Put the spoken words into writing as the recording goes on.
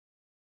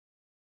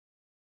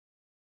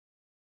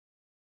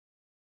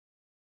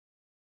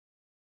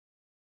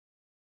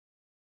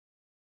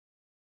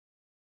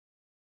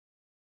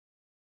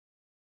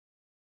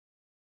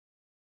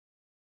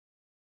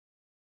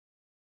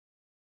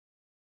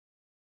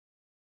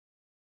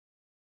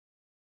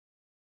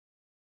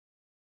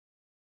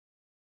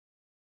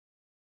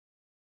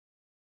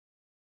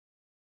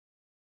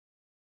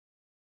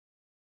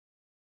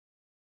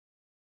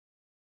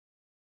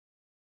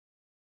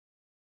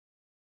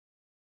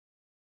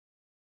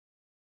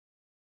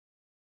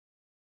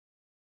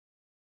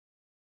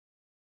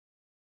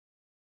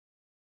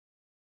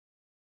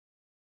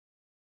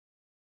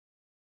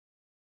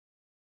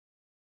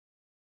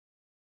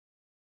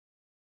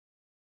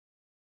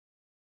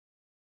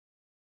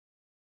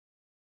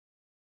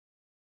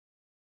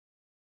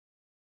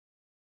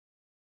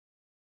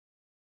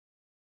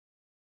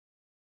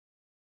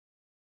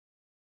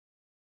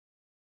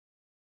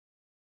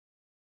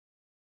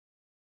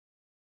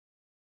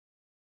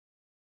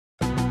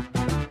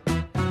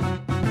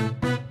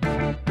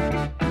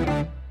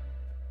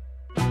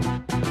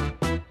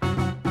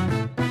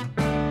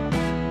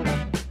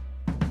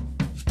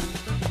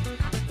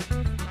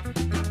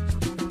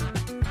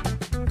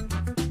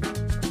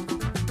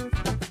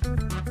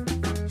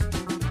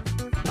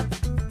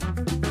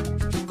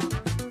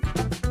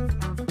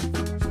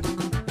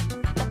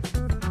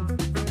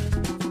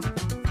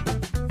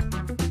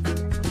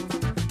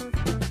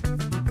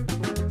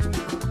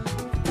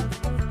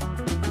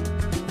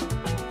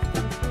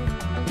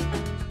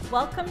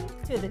Welcome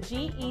to the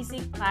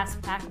GEasy Class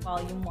Pack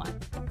Volume 1.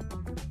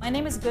 My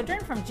name is Goody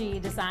from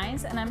GE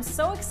Designs, and I'm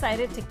so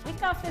excited to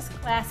kick off this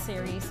class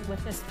series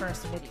with this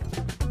first video.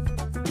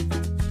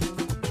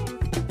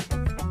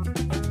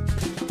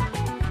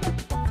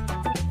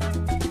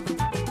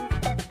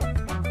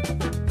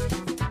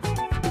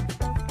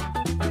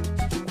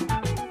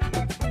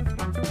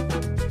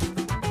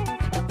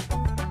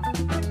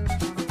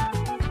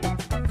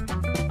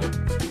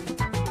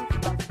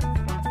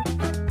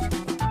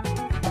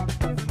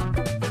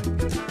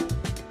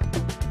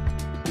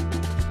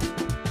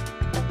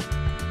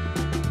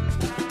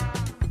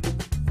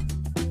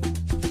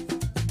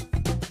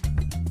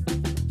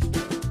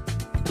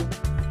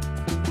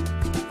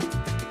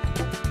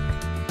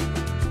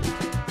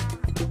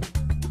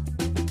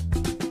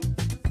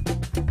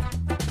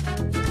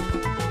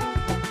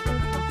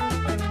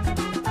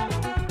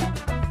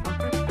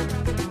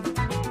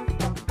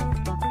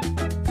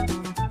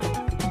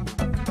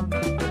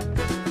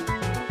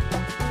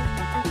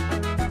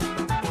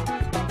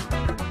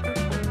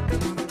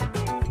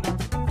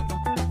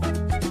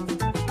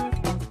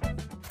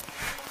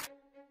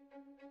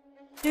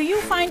 Do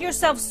you find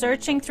yourself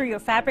searching through your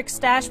fabric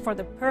stash for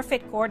the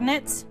perfect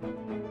coordinates?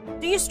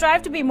 Do you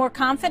strive to be more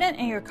confident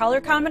in your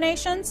color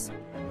combinations?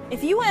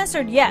 If you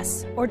answered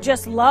yes or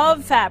just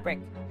love fabric,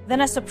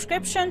 then a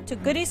subscription to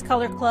Goody's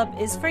Color Club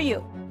is for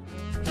you.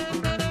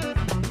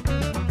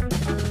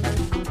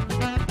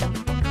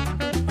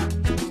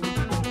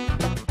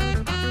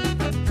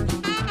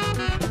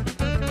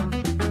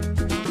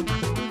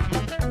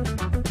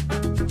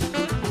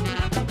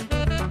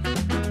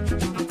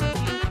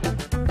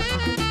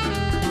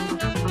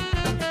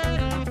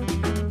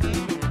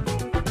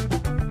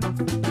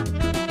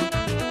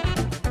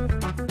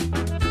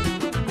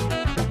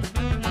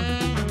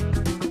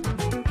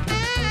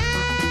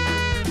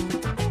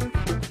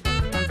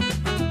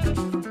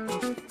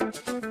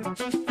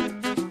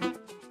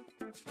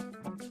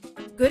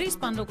 Goody's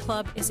Bundle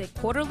Club is a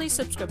quarterly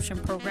subscription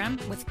program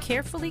with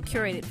carefully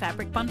curated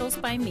fabric bundles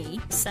by me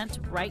sent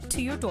right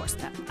to your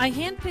doorstep. I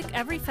handpick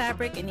every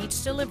fabric in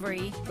each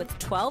delivery with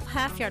 12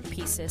 half-yard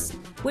pieces,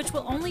 which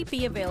will only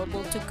be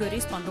available to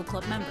Goody's Bundle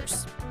Club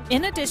members.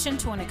 In addition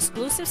to an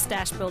exclusive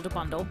Stash Builder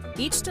bundle,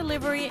 each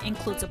delivery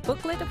includes a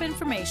booklet of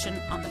information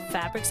on the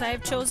fabrics I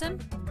have chosen,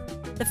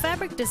 the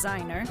fabric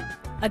designer,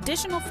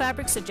 additional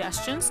fabric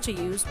suggestions to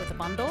use with the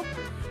bundle,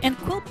 and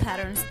quilt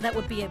patterns that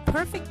would be a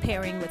perfect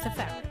pairing with the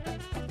fabric.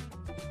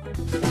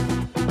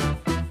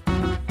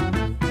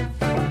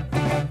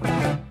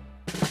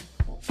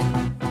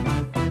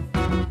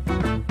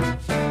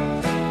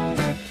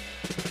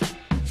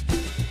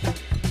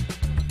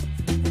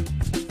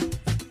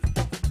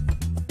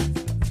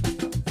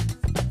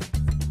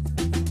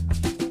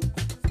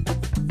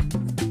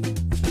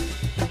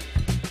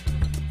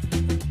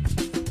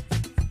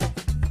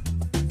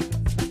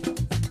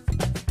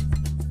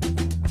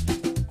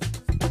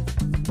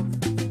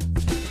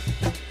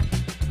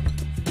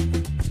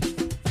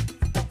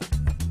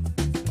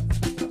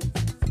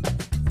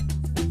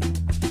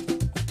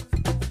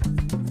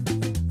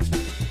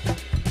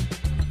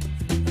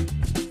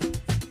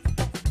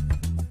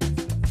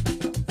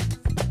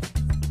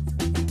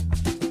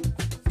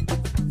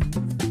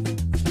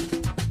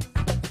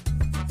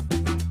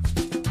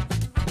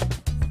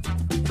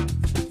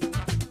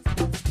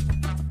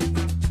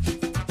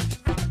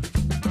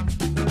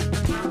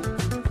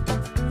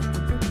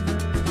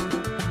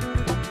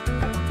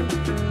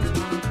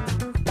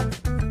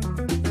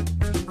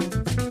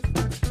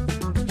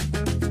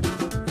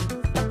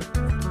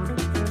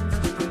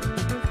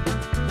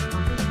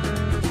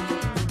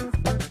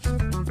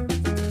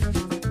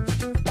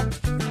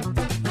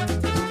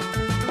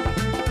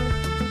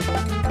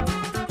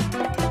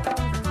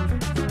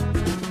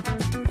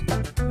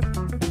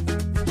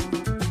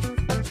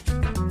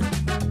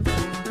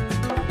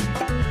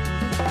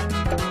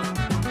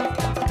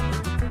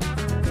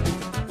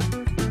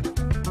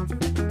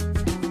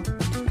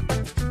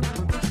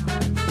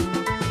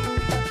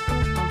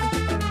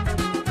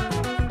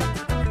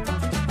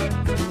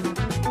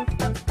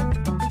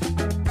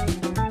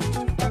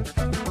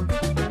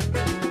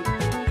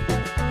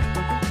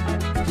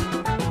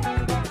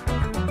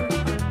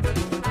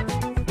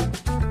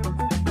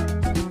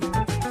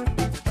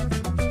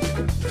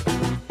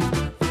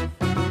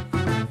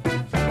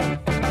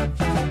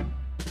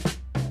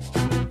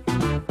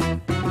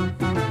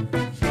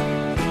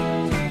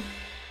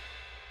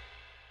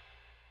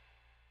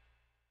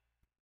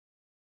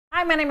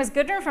 Hi, my name is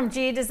Goody from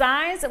GE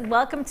Designs.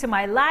 Welcome to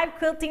my live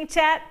quilting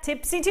chat,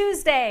 Tipsy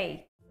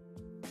Tuesday.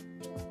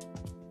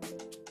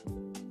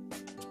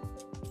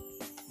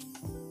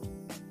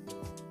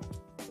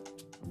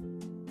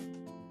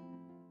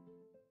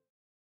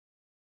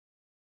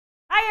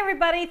 Hi,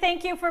 everybody.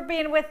 Thank you for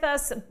being with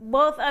us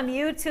both on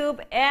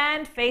YouTube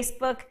and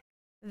Facebook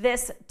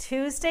this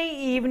Tuesday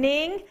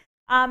evening.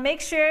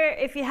 Make sure,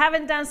 if you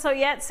haven't done so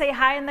yet, say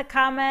hi in the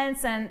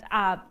comments and,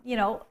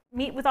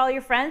 meet with all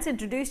your friends,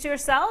 introduce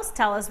yourselves,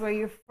 tell us where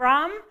you're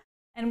from,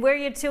 and where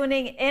you're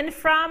tuning in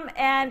from.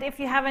 And if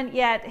you haven't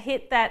yet,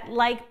 hit that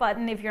like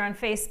button if you're on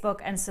Facebook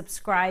and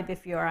subscribe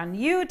if you're on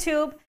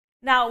YouTube.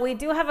 Now, we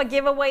do have a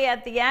giveaway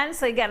at the end,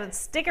 so you got to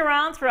stick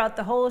around throughout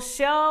the whole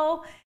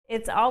show.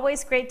 It's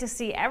always great to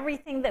see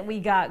everything that we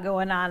got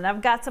going on.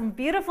 I've got some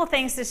beautiful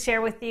things to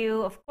share with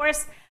you. Of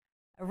course,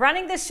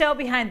 running the show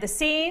behind the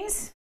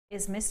scenes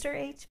is Mr.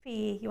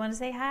 HP. You want to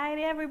say hi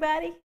to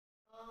everybody?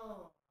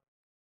 Oh,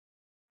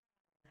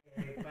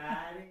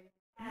 everybody.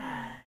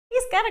 Hi.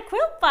 He's got a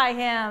quilt by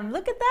him.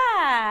 Look at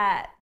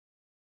that.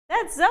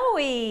 That's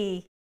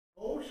Zoe.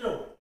 Oh,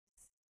 so.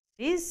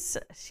 She's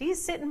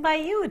sitting by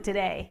you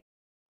today.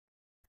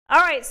 All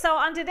right, so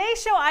on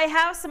today's show, I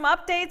have some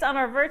updates on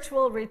our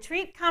virtual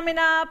retreat coming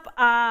up.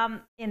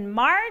 In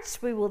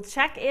March, we will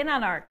check in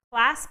on our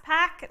class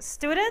pack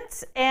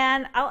students,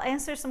 and I'll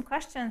answer some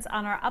questions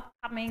on our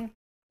upcoming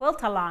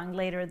quilt along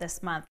later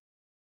this month.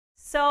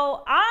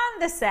 So on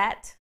the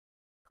set,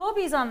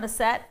 Kobe's on the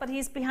set, but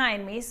he's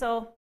behind me,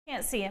 so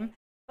can't see him.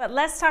 But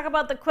let's talk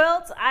about the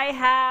quilts. I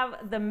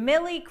have the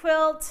Millie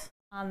quilt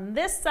on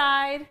this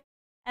side,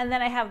 and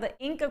then I have the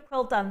Inca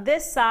quilt on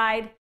this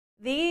side.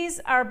 These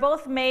are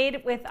both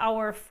made with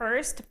our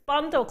first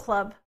bundle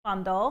club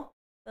bundle,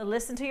 the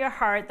Listen to Your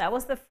Heart. That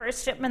was the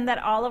first shipment that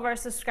all of our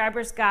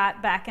subscribers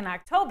got back in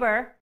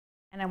October.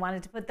 And I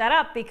wanted to put that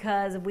up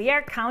because we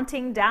are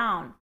counting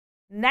down.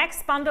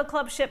 Next bundle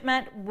club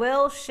shipment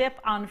will ship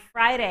on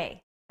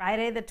Friday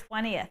the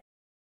 20th.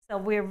 So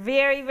we're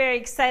very, very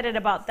excited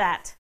about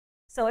that.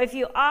 So if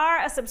you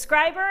are a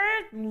subscriber,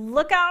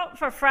 look out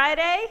for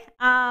Friday.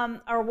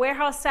 Our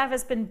warehouse staff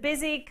has been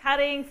busy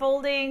cutting,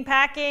 folding,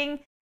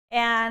 packing.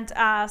 And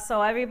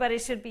so everybody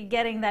should be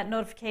getting that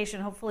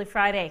notification, hopefully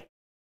Friday.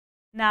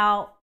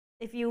 Now,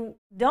 if you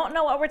don't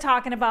know what we're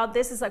talking about,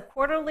 this is a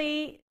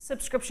quarterly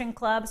subscription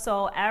club.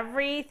 So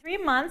every 3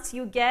 months,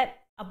 you get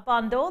a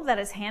bundle that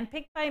is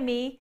handpicked by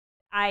me.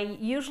 I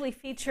usually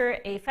feature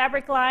a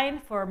fabric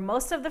line for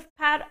most of the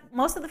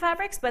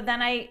fabrics, but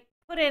then I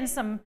put in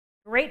some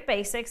great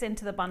basics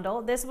into the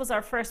bundle. This was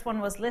our first one,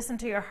 was Listen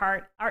to Your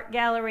Heart Art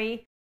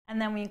Gallery. And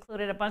then we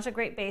included a bunch of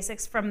great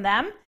basics from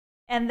them.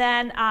 And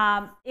then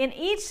in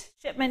each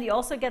shipment, you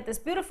also get this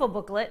beautiful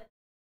booklet.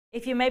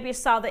 If you maybe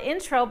saw the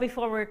intro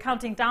before we were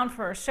counting down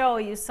for a show,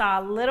 you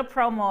saw a little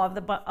promo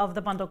of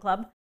the bundle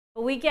club.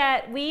 But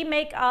we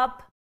make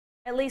up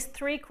at least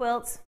 3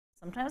 quilts,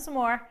 sometimes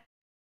more,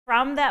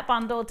 from that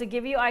bundle to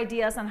give you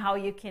ideas on how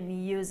you can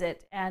use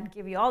it and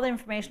give you all the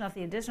information of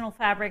the additional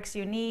fabrics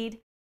you need.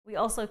 We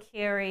also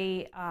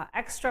carry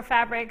extra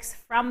fabrics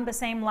from the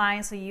same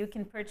line, so you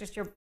can purchase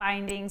your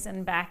bindings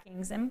and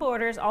backings and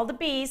borders, all the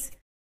B's.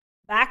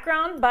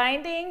 Background,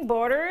 binding,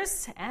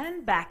 borders,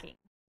 and backing.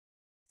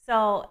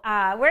 So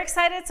we're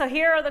excited. So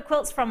here are the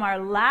quilts from our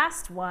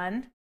last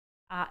one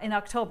in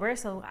October.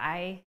 So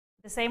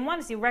the same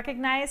ones you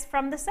recognize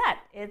from the set.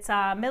 It's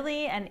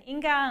Millie and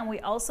Inga, and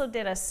we also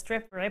did a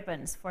strip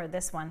ribbons for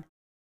this one.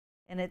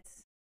 And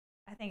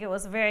I think it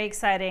was very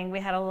exciting.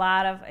 We had a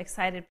lot of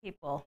excited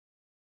people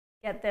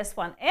get this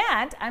one.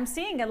 And I'm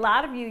seeing a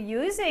lot of you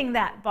using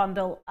that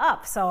bundle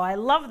up. So I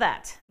love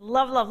that.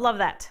 Love, love, love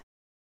that.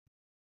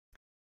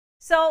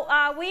 So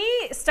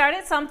we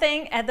started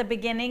something at the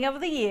beginning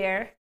of the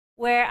year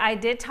where I'm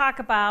going to talk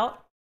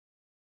about,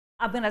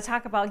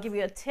 give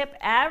you a tip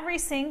every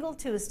single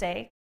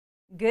Tuesday,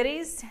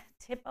 Goody's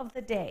tip of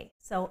the day.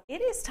 So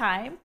it is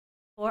time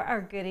for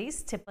our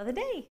Goody's tip of the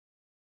day.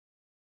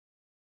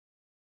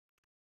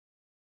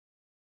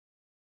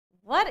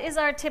 What is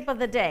our tip of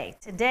the day?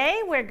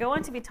 Today we're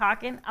going to be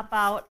talking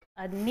about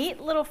a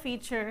neat little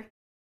feature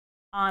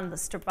on the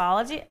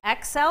Stripology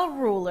XL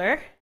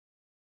ruler,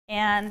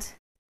 and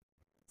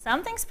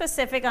something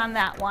specific on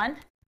that one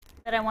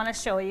that I want to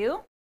show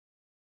you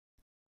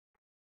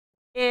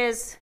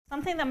is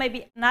something that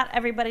maybe not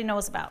everybody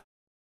knows about.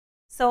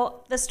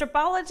 So the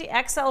Stripology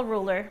XL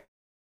ruler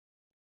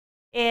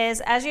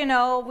is, as you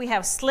know, we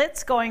have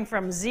slits going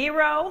from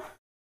 0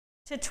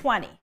 to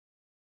 20.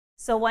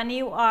 So when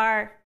you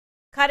are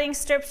cutting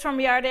strips from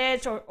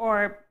yardage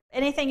or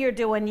anything you're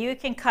doing, you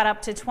can cut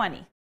up to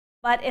 20.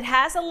 But it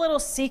has a little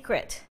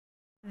secret.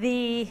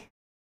 The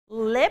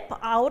lip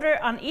outer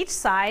on each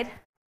side,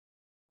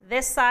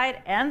 this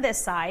side and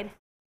this side,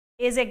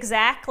 is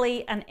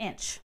exactly 1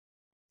 inch.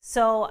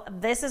 So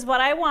this is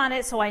what I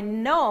wanted, so I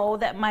know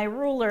that my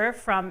ruler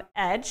from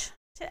edge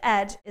to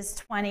edge is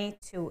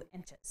 22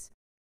 inches.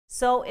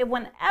 So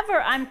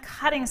whenever I'm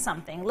cutting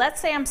something, let's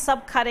say I'm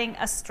subcutting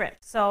a strip.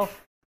 So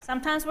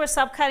sometimes we're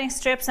subcutting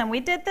strips, and we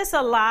did this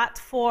a lot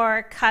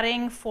for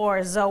cutting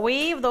for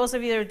Zoe. Those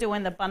of you that are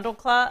doing the bundle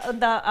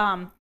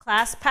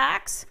class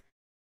packs,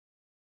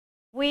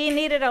 we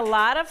needed a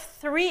lot of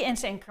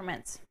 3-inch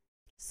increments.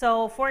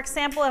 So for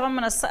example, if I'm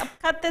going to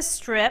subcut this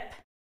strip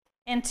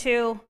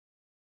into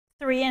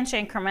 3-inch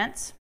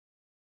increments,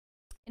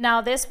 now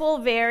this will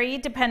vary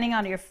depending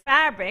on your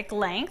fabric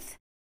length,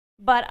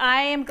 but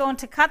I am going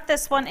to cut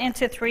this one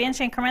into 3-inch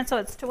increments. So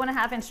it's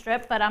 2.5-inch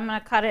strip, but I'm going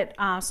to cut it,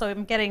 so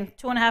I'm getting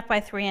 2.5 by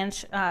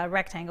 3-inch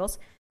rectangles.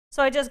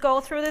 So I just go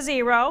through the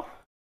 0,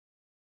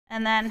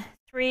 and then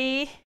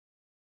 3,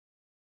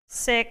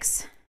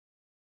 6,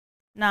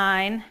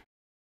 9,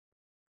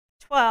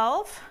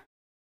 12,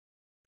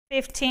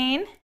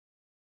 15,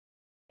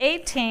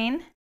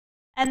 18,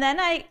 and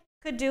then I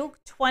could do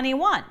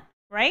 21,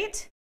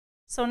 right?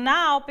 So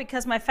now,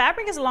 because my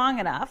fabric is long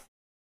enough,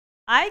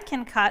 I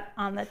can cut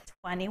on the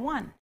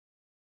 21.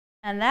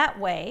 And that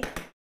way,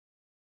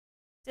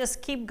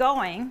 just keep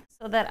going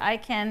so that I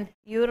can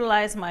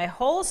utilize my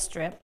whole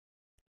strip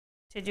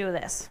to do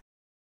this.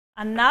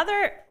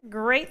 Another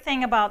great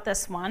thing about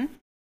this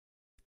one,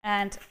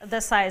 and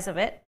the size of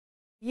it,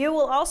 you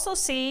will also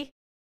see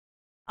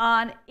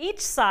on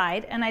each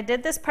side, and I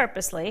did this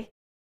purposely,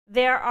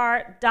 there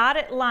are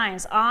dotted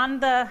lines on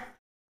the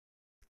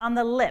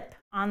lip,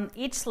 on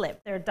each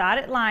lip. There are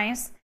dotted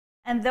lines,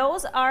 and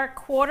those are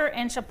 1/4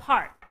 inch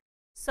apart.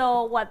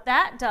 So what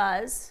that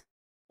does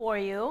for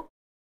you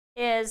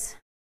is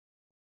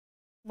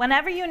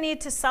whenever you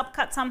need to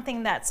subcut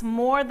something that's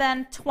more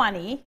than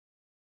 20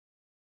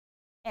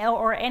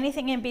 or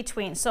anything in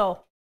between,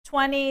 so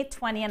 20,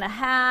 20 and a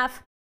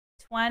half,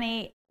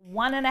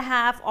 21 and a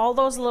half, all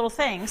those little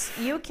things,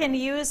 you can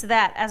use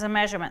that as a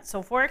measurement.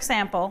 So for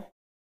example,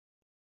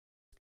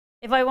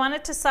 if I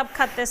wanted to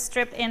subcut this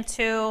strip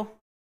into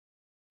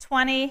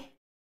 20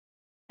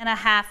 and a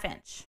half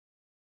inch,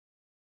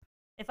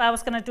 if I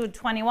was going to do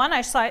 21,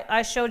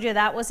 I showed you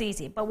that was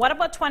easy. But what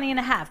about 20 and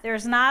a half?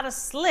 There's not a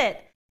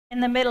slit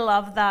in the middle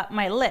of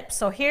my lip.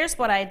 So here's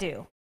what I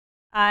do.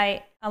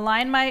 I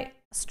align my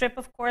strip,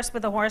 of course,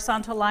 with a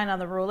horizontal line on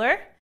the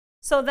ruler.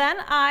 So then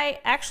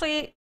I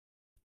actually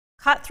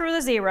cut through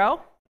the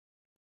 0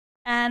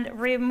 and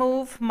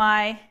remove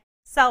my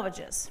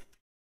selvages.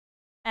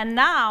 And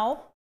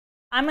now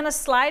I'm going to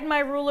slide my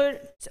ruler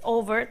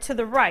over to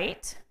the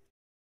right.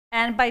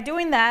 And by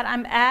doing that,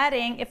 I'm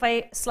adding, if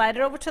I slide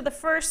it over to the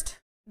first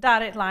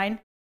dotted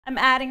line, I'm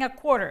adding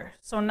 1/4.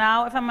 So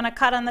now if I'm going to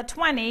cut on the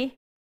 20,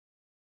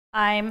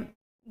 I'm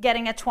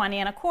getting a 20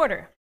 and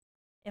 1/4.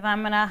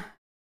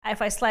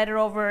 If I slide it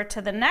over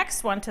to the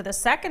next one, to the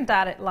second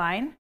dotted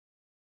line,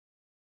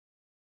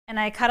 and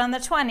I cut on the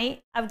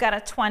 20, I've got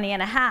a 20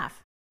 and a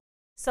half.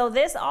 So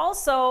this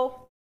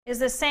also is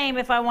the same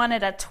if I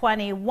wanted a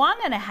 21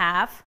 and a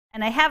half,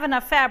 and I have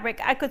enough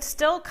fabric, I could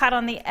still cut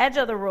on the edge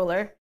of the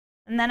ruler,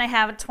 and then I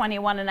have a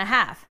 21 and a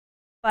half.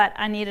 But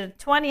I needed a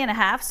 20 and a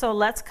half, so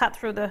let's cut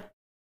through the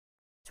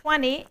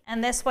 20,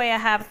 and this way I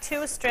have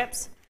 2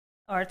 strips,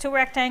 or 2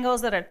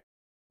 rectangles that are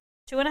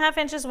 2.5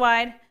 inches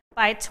wide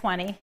by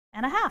 20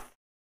 and a half.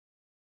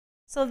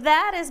 So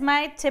that is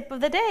my tip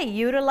of the day.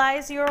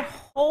 Utilize your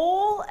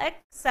whole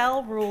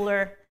Excel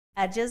ruler,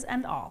 edges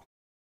and all.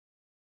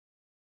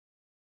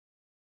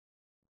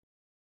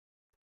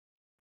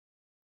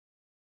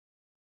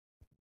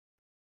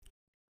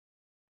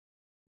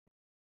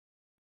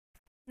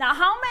 Now,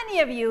 how many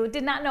of you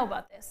did not know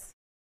about this?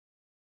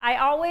 I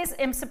always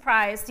am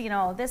surprised. You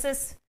know, this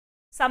is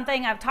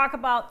something I've talked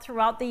about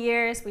throughout the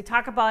years. We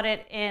talk about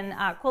it in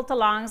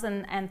quilt-alongs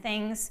and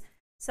things.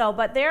 So,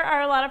 but there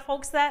are a lot of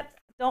folks that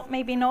didn't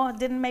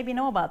maybe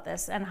know about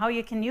this and how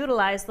you can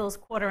utilize those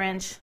 1/4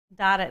 inch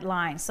dotted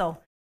lines.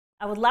 So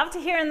I would love to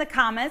hear in the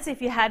comments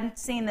if you hadn't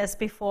seen this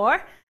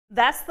before.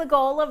 That's the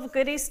goal of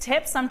Goody's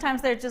tips.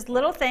 Sometimes they're just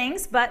little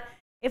things, but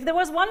if there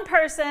was one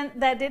person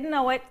that didn't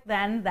know it,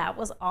 then that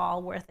was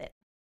all worth it.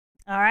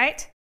 All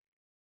right.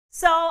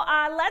 So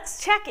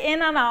let's check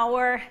in on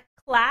our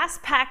class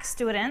pack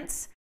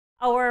students.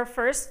 Our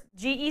first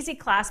GEasy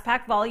class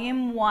pack,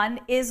 volume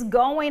 1, is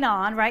going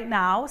on right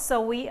now. So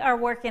we are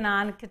working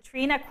on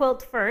Katrina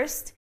quilt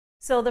first.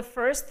 So the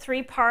first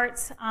 3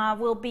 parts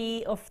will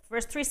be, or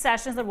first 3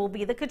 sessions, that will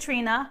be the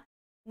Katrina.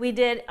 We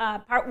did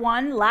part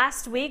 1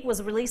 last week,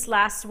 was released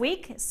last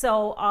week.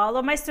 So all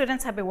of my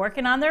students have been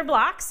working on their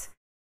blocks.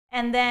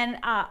 And then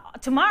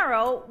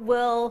tomorrow,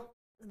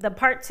 the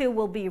part 2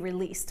 will be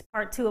released,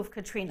 part 2 of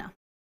Katrina.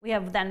 We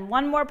have then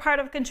 1 more part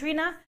of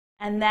Katrina,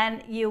 and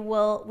then we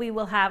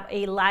will have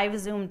a live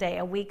Zoom day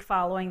a week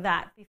following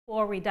that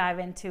before we dive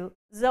into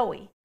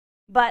Zoe.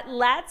 But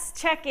let's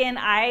check in.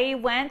 I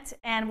went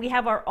and we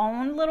have our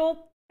own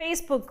little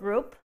Facebook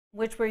group,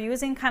 which we're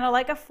using kind of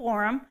like a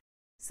forum,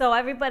 so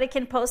everybody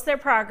can post their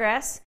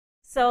progress.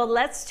 So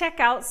let's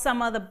check out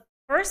some of the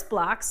first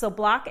blocks. So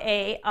block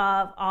A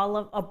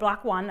of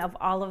block 1 of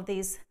all of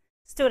these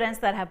students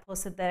that have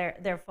posted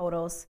their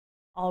photos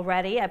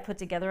already. I put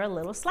together a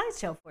little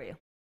slideshow for you.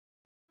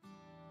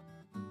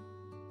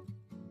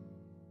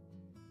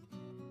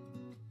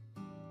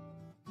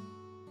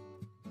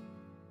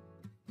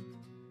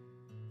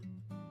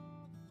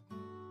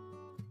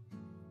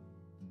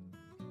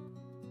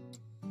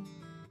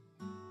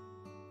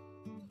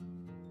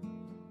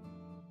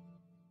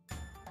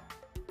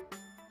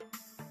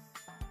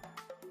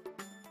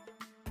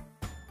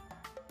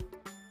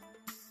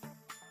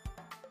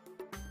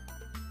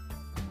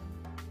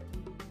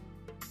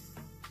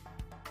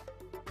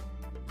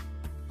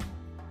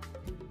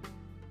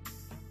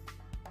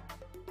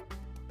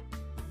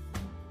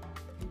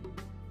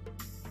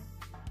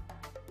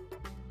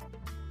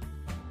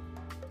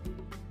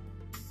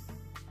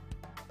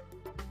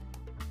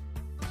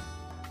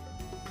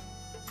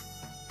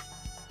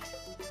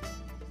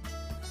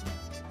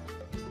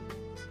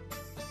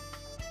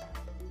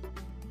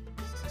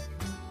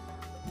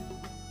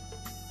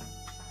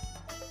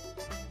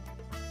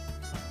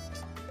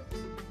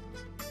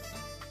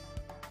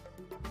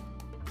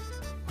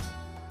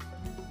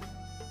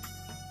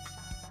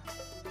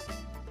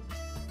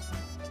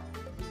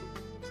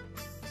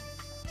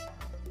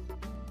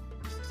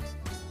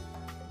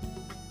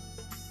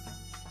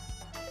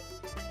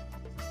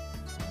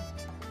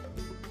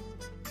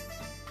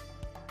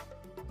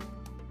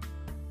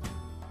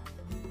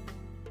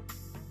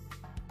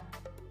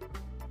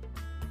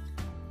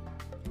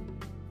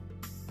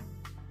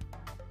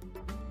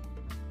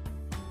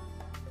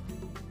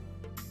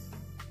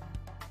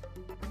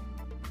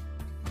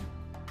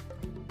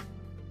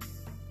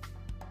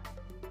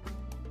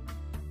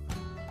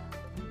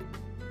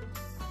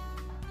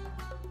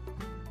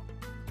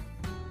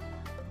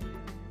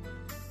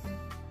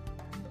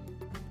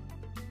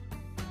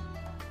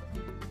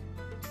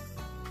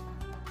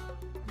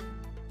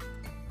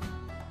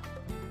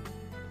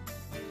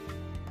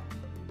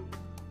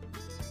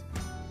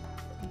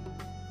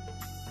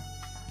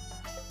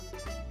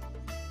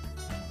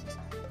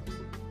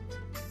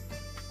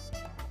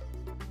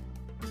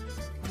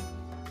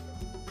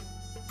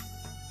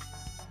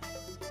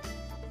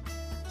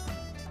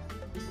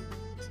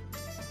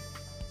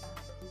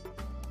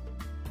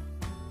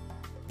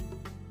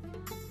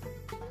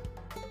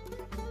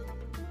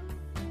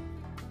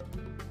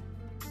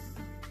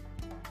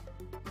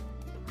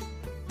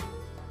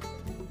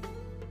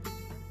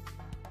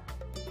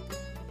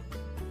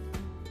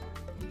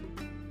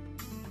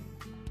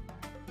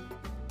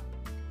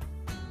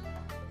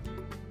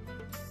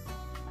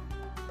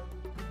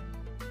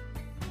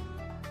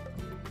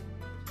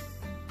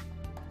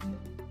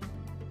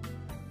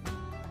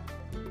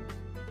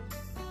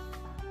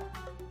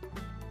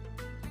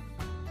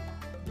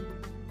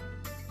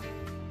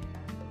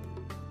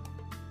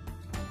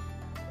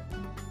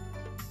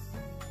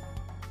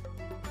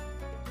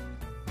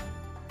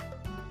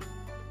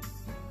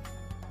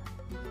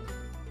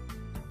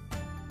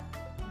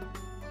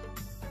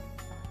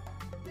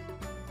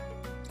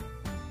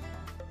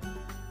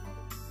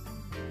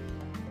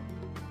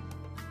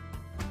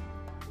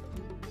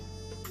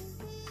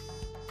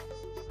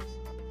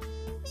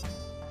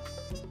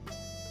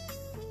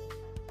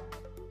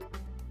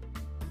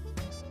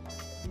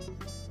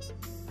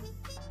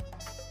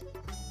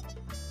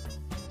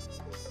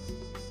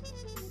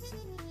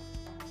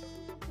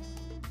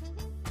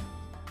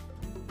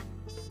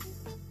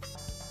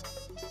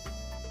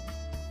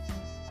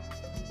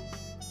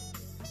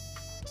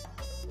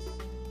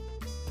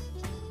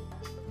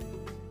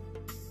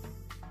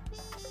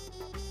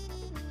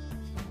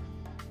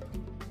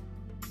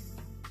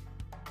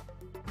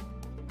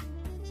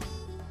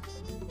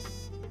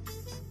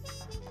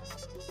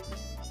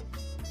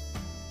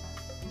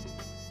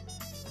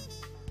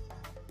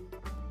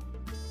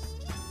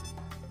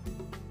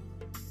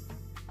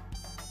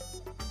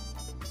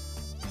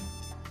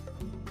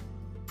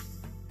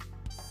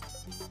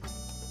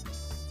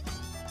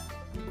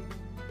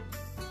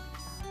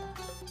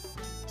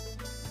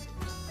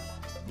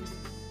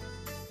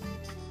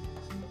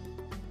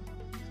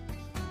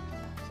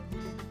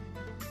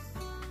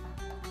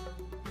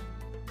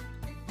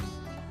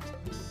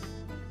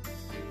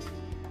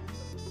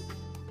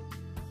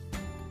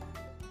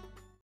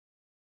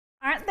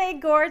 Aren't they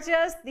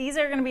gorgeous? These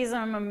are going to be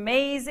some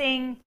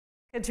amazing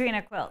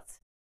Katrina quilts.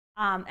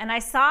 And I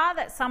saw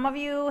that some of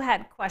you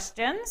had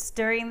questions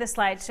during the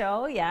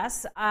slideshow.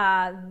 Yes,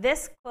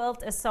 this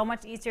quilt is so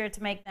much easier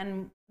to make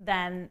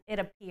than it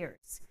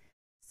appears.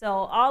 So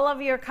all of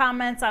your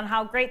comments on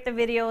how great the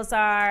videos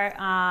are,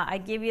 I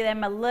give you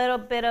them a little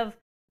bit of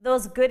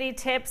those goody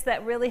tips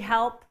that really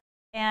help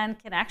and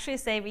can actually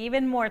save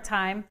even more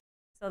time.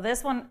 So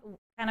this one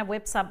kind of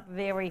whips up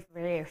very,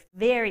 very,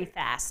 very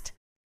fast.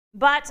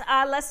 But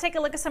let's take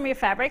a look at some of your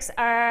fabrics.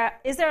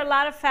 Is there a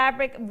lot of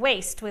fabric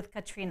waste with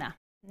Katrina?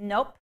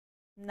 Nope,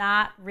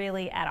 not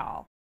really at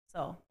all.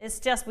 So it's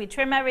just we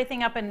trim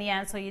everything up in the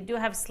end, so you do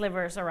have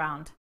slivers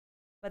around.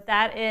 But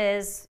that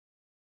is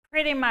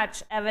pretty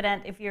much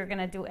evident if you're going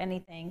to do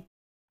anything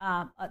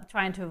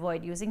trying to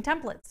avoid using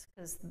templates,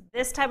 because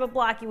this type of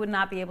block you would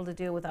not be able to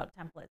do without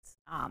templates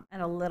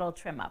and a little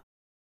trim up.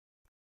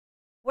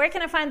 Where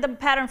can I find the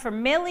pattern for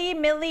Millie?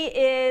 Millie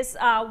is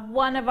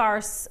one of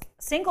our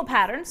single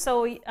patterns,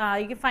 so you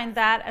can find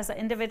that as an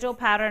individual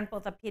pattern,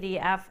 both a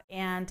PDF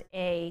and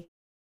a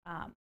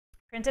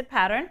printed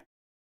pattern.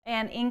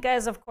 And Inga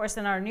is, of course,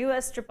 in our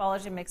newest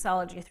Stripology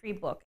Mixology 3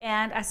 book.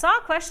 And I saw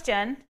a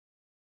question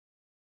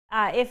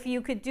if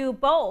you could do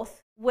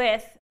both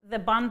with the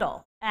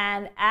bundle.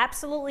 And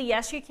absolutely,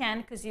 yes, you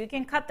can, because you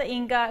can cut the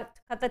Inga,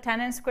 cut the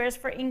 10-inch squares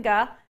for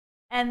Inga,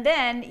 and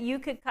then you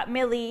could cut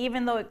Millie,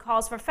 even though it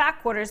calls for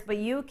fat quarters, but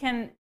you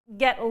can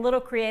get a little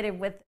creative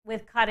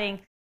with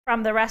cutting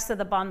from the rest of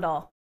the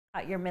bundle,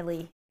 cut your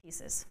Millie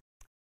pieces.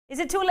 Is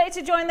it too late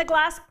to join the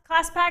class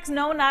packs?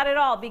 No, not at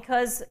all,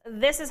 because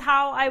this is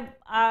how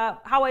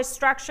I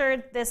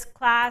structured this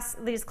class,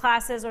 these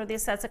classes or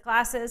these sets of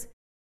classes.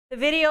 The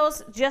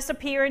videos just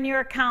appear in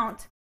your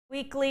account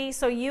weekly,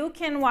 so you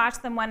can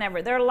watch them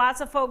whenever. There are lots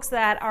of folks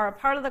that are a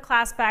part of the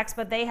class packs,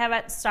 but they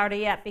haven't started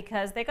yet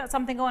because they got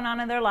something going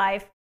on in their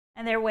life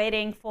and they're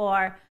waiting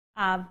for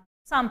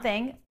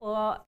something.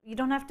 Well, you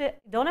don't have to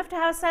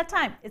have a set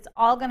time. It's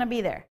all going to be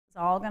there. It's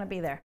all going to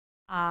be there.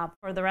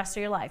 For the rest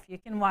of your life. You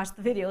can watch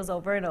the videos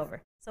over and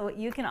over. So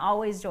you can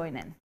always join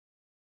in.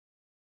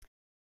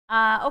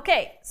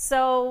 Okay,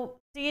 so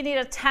do you need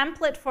a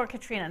template for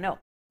Katrina? No,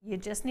 you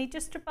just need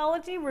your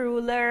Stripology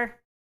ruler.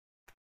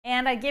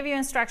 And I give you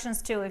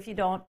instructions too if you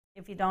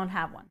don't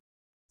have one.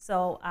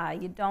 So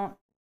you don't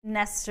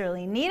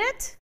necessarily need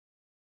it,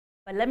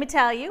 but let me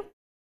tell you,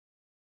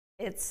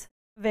 it's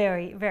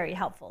very, very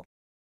helpful.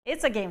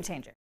 It's a game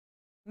changer.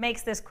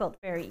 Makes this quilt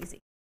very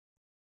easy.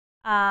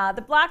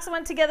 The blocks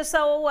went together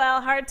so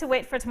well, hard to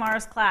wait for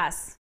tomorrow's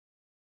class.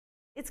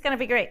 It's going to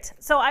be great.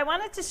 So I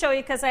wanted to show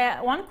you, because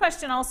one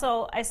question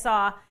also I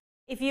saw,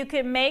 if you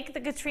could make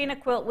the Katrina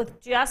quilt with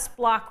just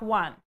block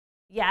 1.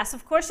 Yes,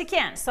 of course you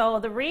can. So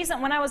the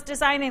reason, when I was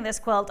designing this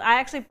quilt, I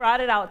actually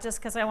brought it out just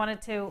because I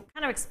wanted to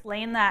kind of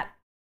explain that,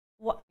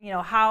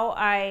 how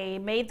I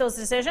made those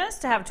decisions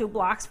to have 2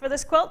 blocks for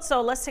this quilt.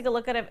 So let's take a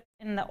look at it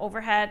in the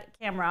overhead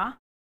camera.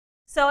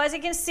 So as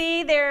you can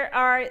see, there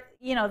are,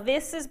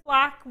 this is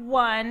block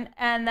 1,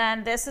 and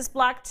then this is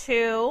block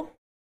 2,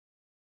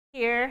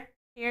 here,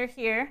 here,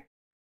 here.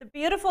 The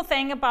beautiful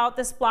thing about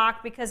this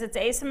block, because it's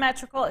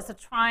asymmetrical, it's a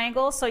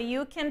triangle, so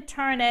you can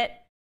turn it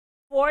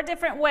 4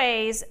 different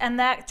ways, and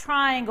that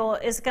triangle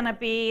is going to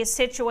be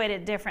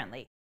situated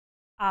differently.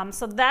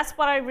 So that's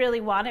what I really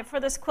wanted for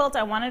this quilt.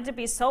 I wanted to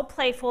be so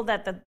playful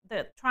that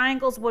the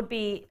triangles would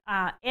be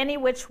any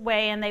which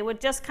way, and they would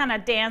just kind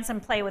of dance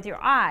and play with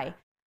your eye.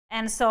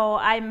 And so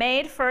I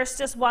made first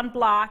just 1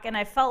 block, and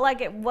I felt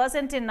like it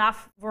wasn't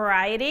enough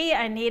variety.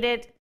 I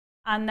needed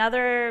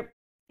another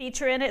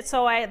feature in it,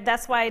 so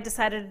that's why I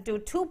decided to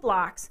do 2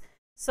 blocks.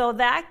 So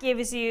that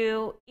gives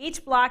you,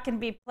 each block can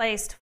be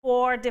placed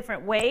 4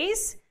 different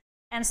ways.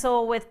 And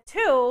so with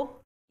 2,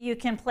 you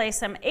can place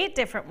them 8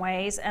 different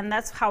ways, and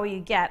that's how you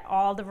get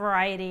all the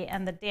variety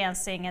and the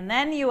dancing. And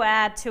then you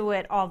add to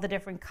it all the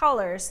different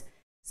colors.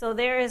 So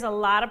there is a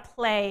lot of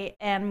play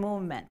and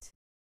movement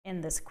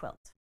in this quilt.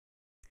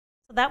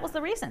 So that was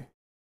the reason.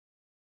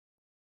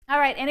 All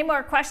right, any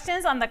more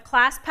questions on the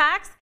class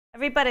packs?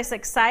 Everybody's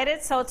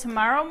excited. So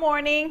tomorrow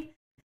morning,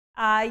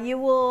 you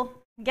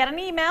will get an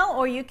email,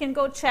 or you can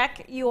go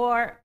check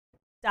your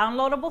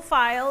downloadable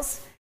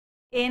files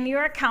in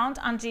your account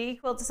on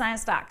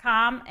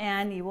GEquiltdesigns.com,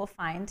 and you will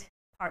find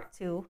part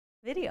 2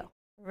 video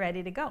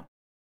ready to go.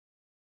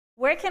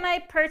 Where can I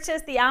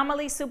purchase the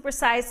Amalie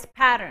Supersized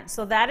pattern?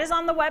 So that is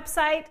on the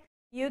website.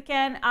 You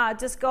can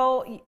just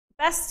go.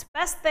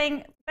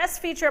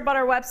 Best feature about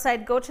our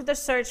website, go to the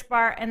search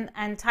bar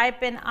and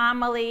type in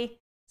Amalie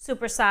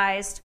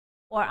Supersized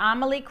or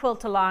Amalie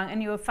Quilt Along,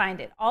 and you will find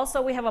it.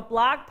 Also, we have a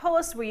blog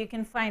post where you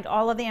can find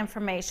all of the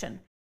information.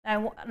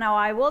 Now,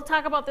 I will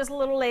talk about this a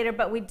little later,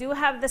 but we do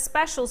have the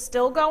special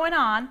still going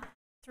on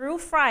through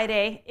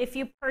Friday. If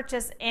you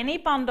purchase any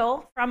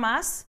bundle from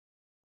us,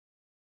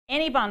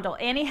 any bundle,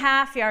 any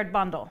half-yard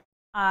bundle,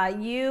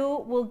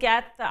 you will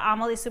get the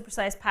Amalie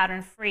Supersized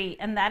pattern free,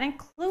 and that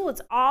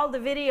includes all the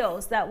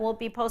videos that will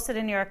be posted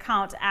in your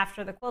account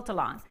after the quilt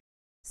along.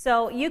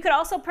 So you could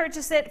also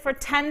purchase it for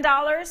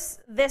 $10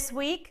 this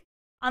week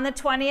on the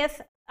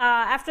 20th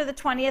after the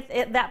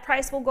 20th, that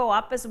price will go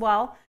up as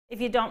well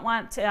if you don't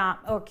want to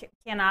or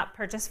cannot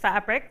purchase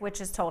fabric, which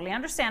is totally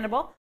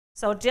understandable.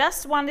 So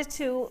just wanted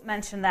to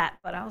mention that,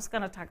 but I was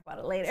going to talk about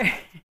it later.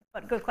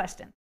 But good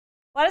question.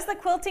 What is the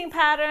quilting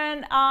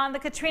pattern on the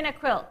Katrina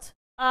quilt?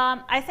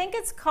 I think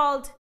it's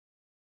called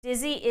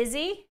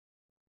GEasy.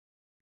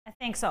 I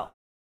think so.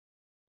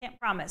 Can't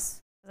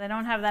promise because I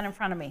don't have that in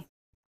front of me.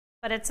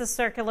 But it's a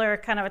circular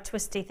kind of a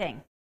twisty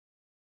thing.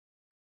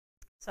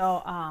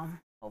 So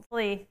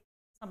hopefully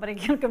somebody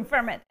can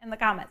confirm it in the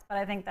comments, but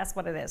I think that's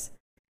what it is.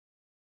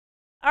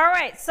 All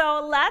right,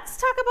 so let's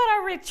talk about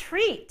our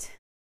retreat.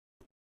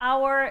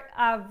 Our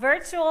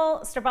virtual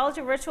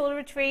Stripology virtual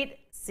retreat,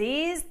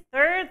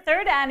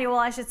 third annual,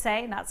 I should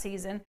say, not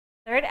season.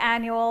 Third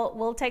annual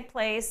will take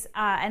place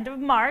end of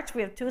March.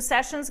 We have 2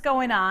 sessions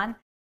going on.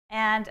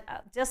 And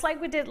just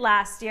like we did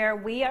last year,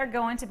 we are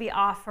going to be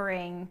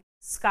offering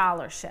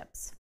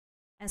scholarships.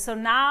 And so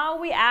now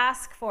we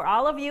ask for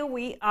all of you,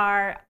 we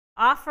are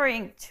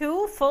offering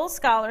 2 full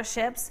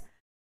scholarships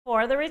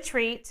for the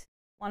retreat,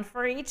 1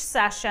 for each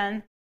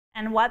session.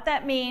 And what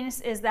that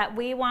means is that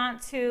we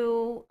want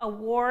to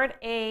award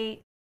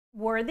a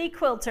worthy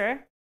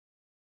quilter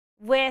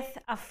with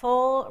a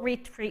full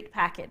retreat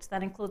package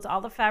that includes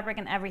all the fabric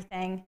and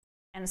everything.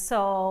 And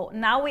so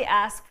now we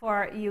ask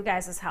for you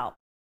guys' help.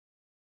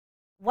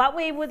 What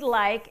we would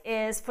like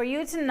is for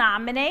you to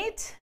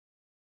nominate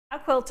a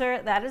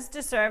quilter that is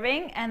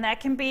deserving, and that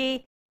can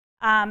be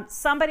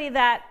somebody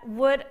that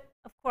would,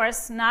 of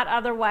course, not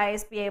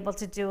otherwise be able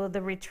to do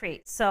the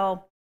retreat.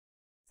 So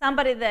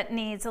somebody that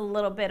needs a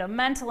little bit of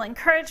mental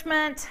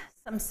encouragement,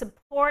 some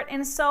support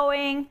in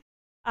sewing.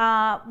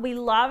 We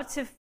love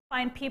to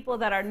find people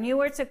that are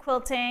newer to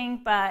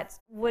quilting but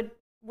would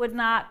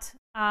not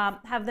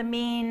have the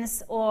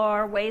means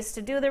or ways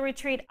to do the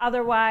retreat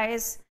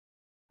otherwise.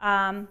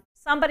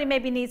 Somebody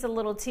maybe needs a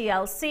little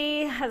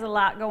TLC, has a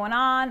lot going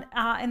on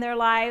in their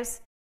lives.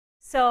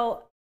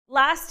 So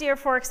last year,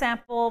 for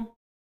example,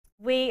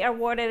 we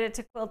awarded it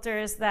to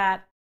quilters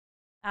that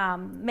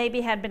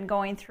maybe had been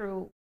going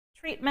through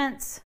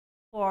treatments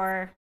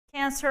for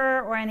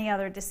cancer or any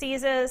other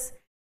diseases.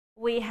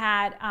 We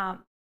had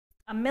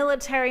a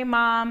military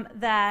mom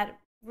that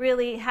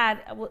really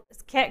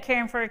was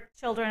caring for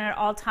children at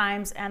all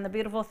times, and the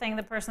beautiful thing,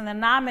 the person that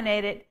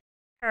nominated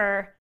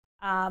her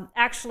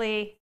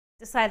actually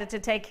decided to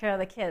take care of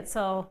the kids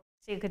so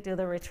she could do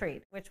the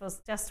retreat, which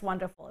was just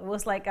wonderful. It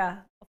was like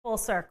a full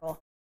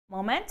circle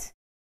moment.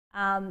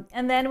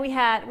 And then we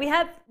had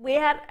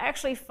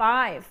actually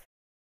five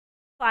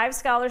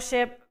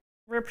scholarship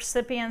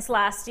recipients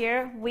last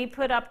year. We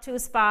put up 2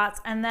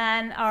 spots, and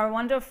then our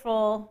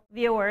wonderful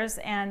viewers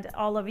and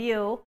all of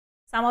you,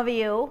 some of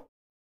you,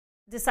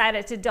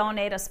 decided to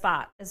donate a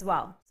spot as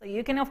well. So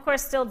you can, of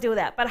course, still do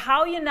that. But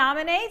how you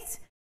nominate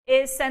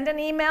is send an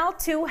email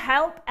to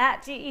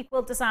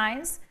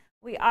help@GEquiltdesigns.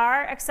 We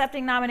are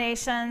accepting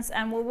nominations,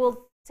 and we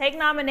will take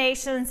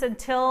nominations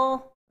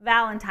until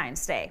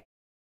Valentine's Day.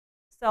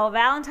 So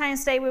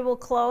Valentine's Day, we will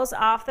close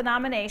off the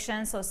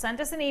nomination. So send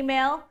us an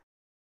email,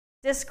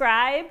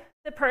 describe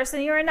the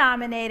person you're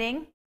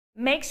nominating,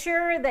 make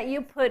sure that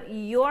you put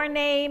your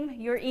name,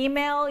 your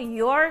email,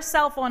 your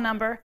cell phone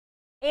number,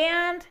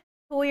 and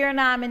who you're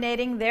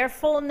nominating, their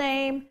full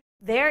name,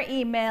 their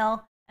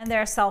email, and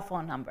their cell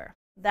phone number.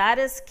 That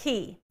is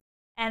key.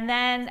 And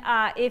then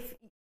if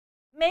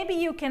maybe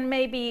you can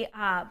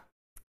I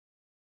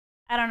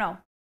don't know,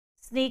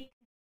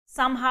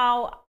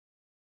 somehow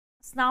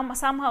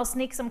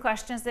sneak some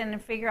questions in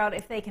and figure out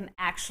if they can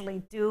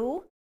actually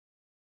do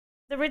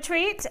the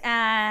retreat,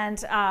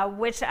 and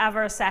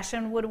whichever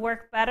session would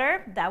work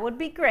better, that would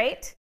be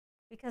great,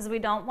 because we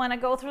don't want to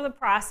go through the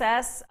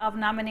process of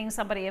nominating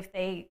somebody if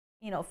they,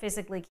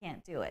 physically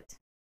can't do it,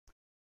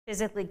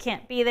 physically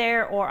can't be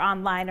there, or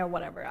online or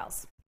whatever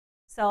else.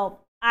 So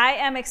I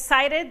am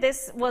excited.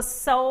 This was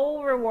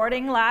so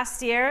rewarding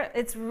last year.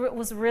 It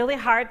was really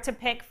hard to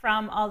pick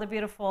from all the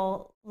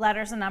beautiful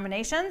letters and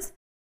nominations,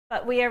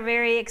 but we are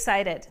very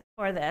excited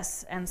for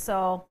this. And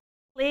so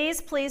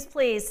please, please,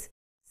 please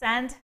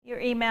send your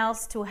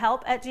emails to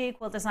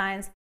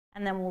help@GEquiltdesigns,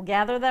 and then we'll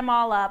gather them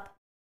all up.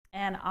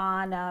 And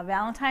on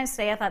Valentine's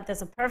Day, I thought this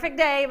is a perfect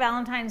day,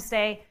 Valentine's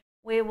Day,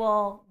 we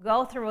will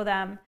go through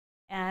them.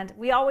 And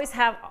we always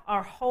have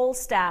our whole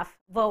staff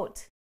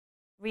vote,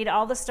 read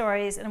all the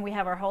stories, and we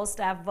have our whole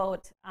staff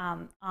vote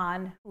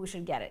on who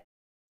should get it.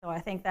 So I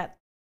think that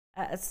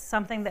it's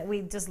something that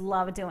we just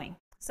love doing.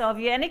 So if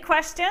you have any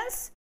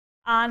questions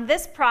on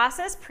this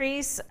process,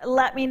 please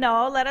let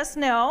us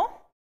know.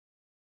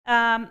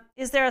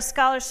 Is there a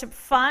scholarship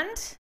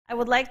fund? I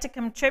would like to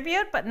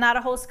contribute, but not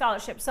a whole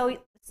scholarship.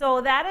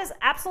 So that is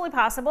absolutely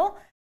possible.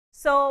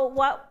 So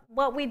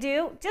what we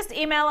do, just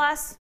email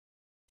us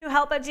to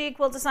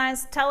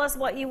help@GEquiltdesigns. Tell us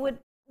what you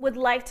would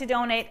like to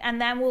donate,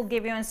 and then we'll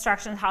give you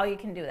instructions how you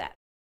can do that.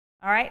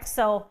 All right,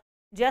 so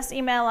just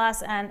email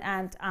us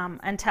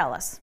and tell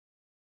us.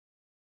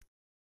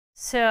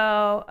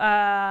 So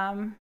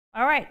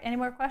all right, any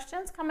more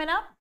questions coming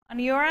up on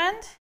your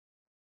end?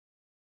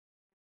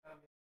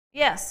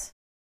 Yes.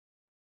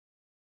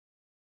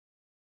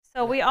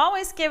 So we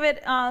always give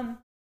it,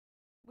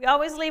 we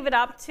always leave it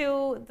up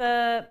to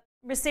the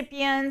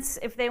recipients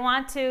if they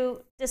want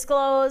to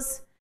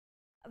disclose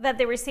that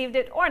they received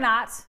it or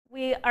not.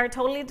 We are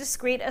totally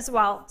discreet as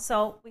well,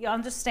 so we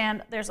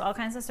understand there's all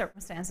kinds of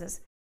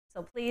circumstances.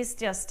 So please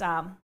just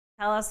tell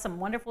us some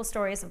wonderful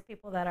stories of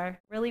people that are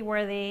really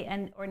worthy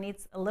and or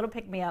needs a little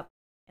pick-me-up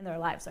in their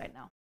lives right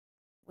now.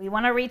 We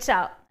want to reach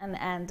out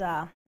and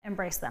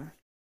embrace them.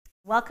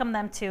 Welcome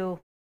them to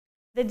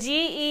the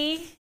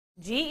GEasy,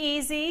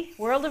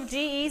 world of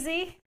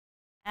GEasy,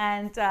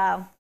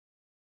 and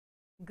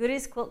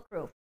Goody's Quilt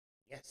Crew.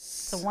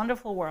 Yes. It's a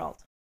wonderful world.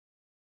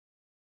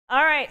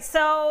 All right,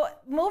 so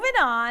moving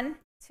on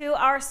to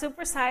our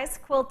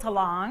supersized quilt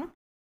along.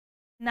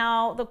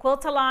 Now, the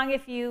quilt along,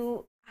 if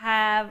you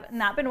have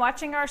not been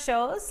watching our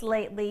shows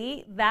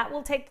lately, that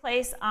will take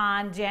place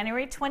on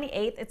January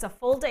 28th. It's a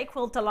full day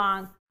quilt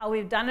along, how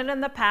we've done it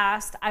in the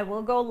past. I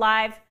will go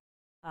live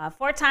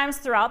 4 times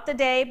throughout the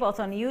day, both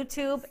on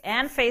YouTube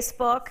and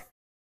Facebook.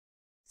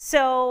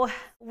 So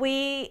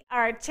we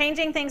are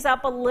changing things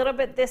up a little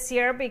bit this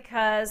year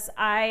because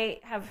I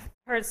have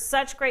heard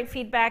such great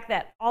feedback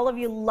that all of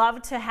you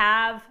love to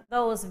have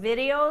those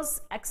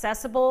videos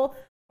accessible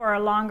for a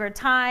longer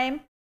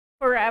time,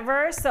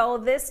 forever. So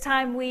this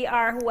time we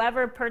are,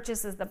 whoever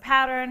purchases the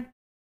pattern,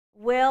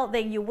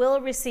 you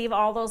will receive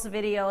all those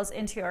videos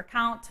into your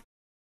account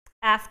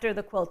after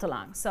the quilt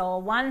along. So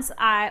once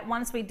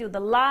we do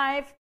the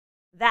live,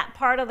 that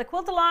part of the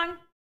quilt along,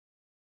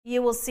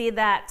 you will see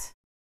that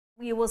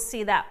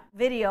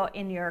video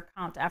in your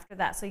account after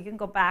that. So you can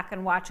go back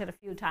and watch it a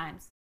few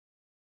times,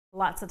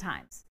 lots of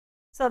times.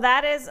 So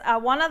that is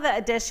one of the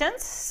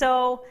additions.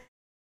 So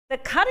the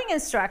cutting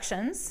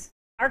instructions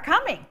are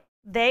coming.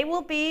 They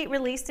will be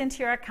released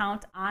into your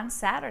account on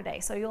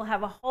Saturday. So you'll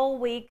have a whole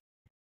week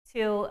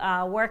to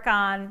work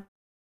on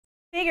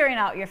figuring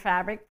out your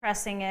fabric,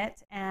 pressing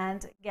it,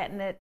 and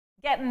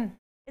getting,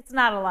 it's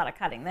not a lot of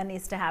cutting that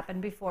needs to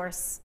happen before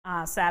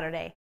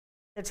Saturday,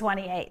 the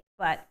 28th.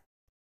 But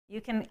you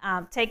can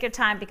take your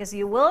time because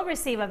you will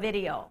receive a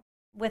video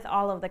with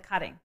all of the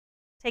cutting,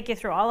 take you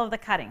through all of the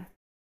cutting.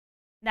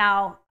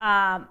 Now,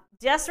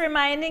 just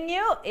reminding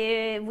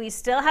you, we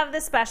still have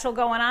this special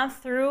going on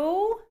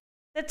through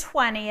the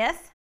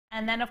 20th.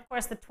 And then, of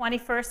course, the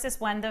 21st is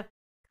when the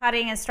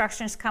cutting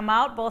instructions come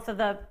out, both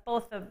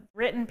the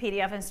written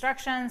PDF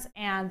instructions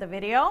and the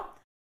video.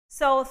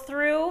 So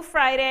through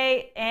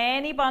Friday,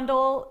 any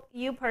bundle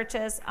you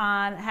purchase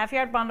on,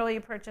 half-yard bundle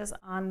you purchase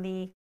on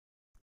the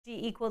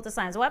GE Quilt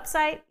Designs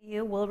website,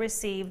 you will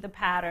receive the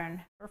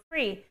pattern for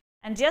free.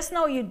 And just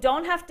know you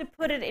don't have to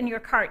put it in your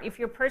cart. If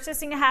you're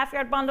purchasing a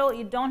half-yard bundle,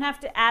 you don't have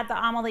to add the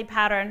Amalie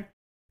pattern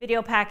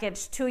video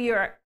package to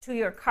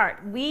your cart.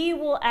 We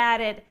will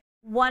add it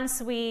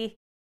once we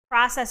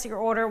process your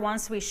order.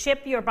 Once we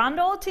ship your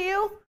bundle to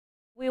you,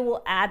 we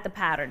will add the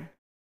pattern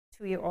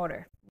to your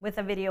order with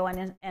a video.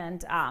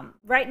 And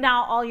right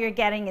now, all you're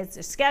getting is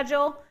the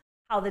schedule,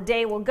 how the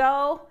day will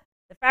go,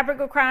 the fabric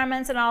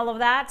requirements and all of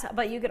that,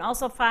 but you can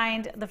also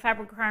find the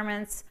fabric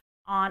requirements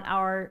on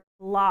our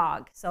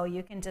blog. So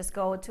you can just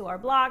go to our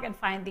blog and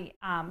find the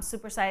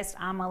Supersized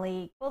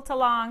Amalie Quilt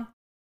Along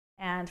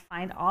and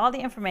find all the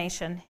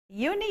information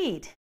you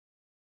need.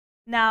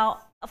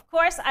 Now, of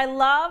course, I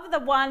love the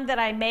one that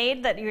I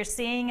made that you're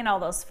seeing in all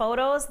those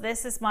photos.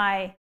 This is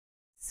my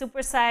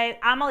Supersized,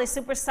 Amalie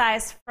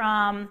Supersized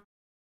from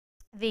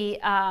the,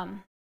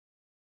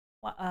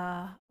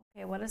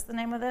 okay, what is the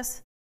name of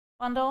this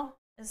bundle?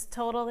 Is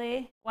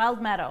totally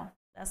Wild Meadow.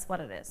 That's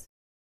what it is.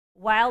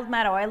 Wild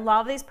Meadow. I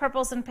love these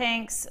purples and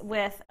pinks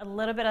with a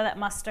little bit of that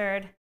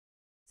mustard.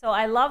 So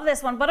I love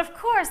this one. But of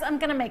course, I'm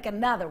going to make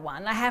another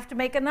one. I have to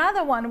make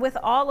another one with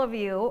all of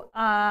you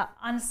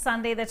on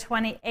Sunday the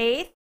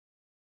 28th.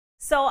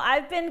 So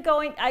I've been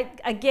going,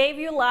 I gave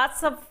you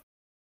lots of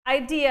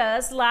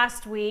ideas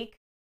last week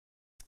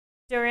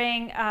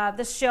during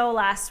the show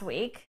last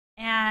week.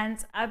 And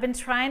I've been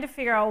trying to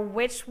figure out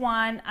which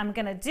one I'm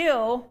going to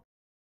do.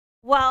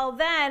 Well,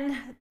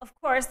 then, of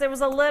course, there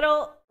was a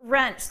little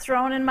wrench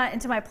thrown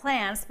into my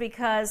plans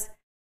because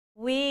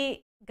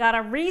we got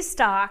a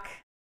restock.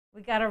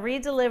 We got a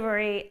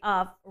redelivery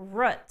of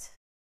Root.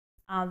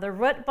 The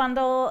Root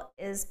bundle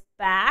is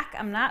back.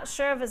 I'm not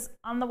sure if it's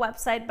on the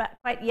website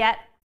quite yet,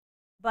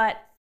 but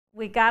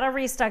we got a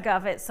restock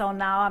of it. So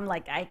now I'm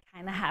like, I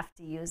kind of have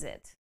to use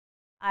it.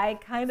 I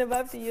kind of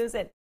have to use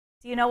it.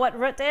 Do you know what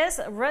Root is?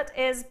 Root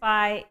is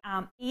by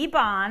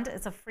eBond.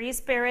 It's a free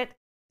spirit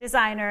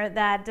designer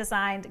that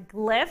designed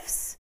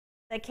glyphs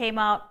that came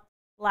out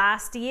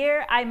last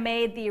year. I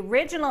made the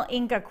original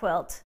Inga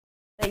quilt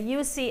that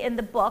you see in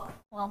the book.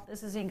 Well,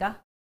 this is Inga.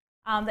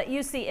 That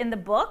you see in the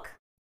book.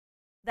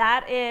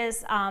 That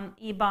is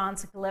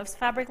eBond's glyphs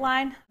fabric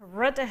line.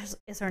 Root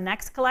is her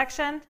next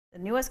collection, the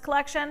newest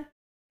collection.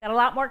 Got a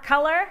lot more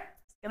color.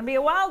 It's going to be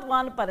a wild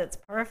one, but it's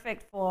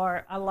perfect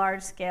for a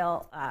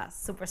large-scale,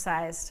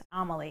 supersized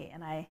Amalie,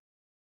 and I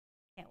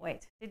can't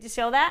wait. Did you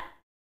show that?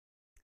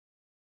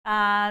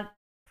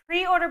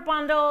 Pre-order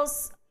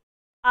bundles,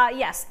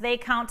 yes, they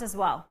count as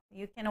well.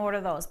 You can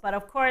order those. But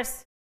of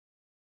course,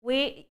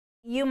 we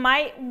you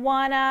might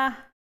want to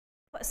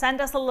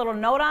send us a little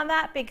note on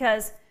that,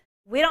 because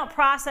we don't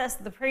process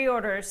the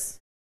pre-orders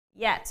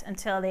yet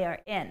until they are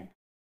in.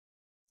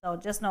 So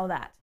just know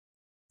that.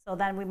 So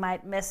then we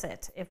might miss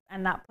it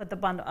and not put the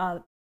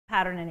bundle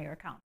pattern in your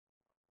account.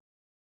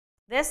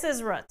 This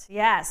is Root.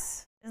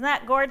 Yes. Isn't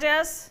that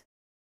gorgeous?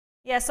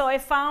 Yeah, so I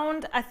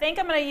think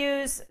I'm going to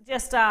use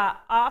just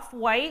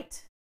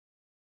off-white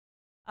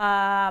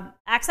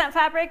accent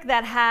fabric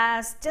that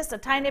has just a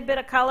tiny bit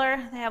of color.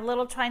 They have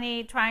little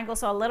tiny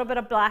triangles, so a little bit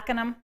of black in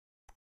them.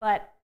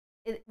 But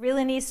it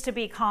really needs to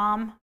be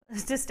calm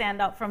to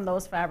stand out from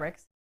those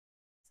fabrics.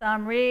 So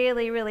I'm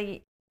really,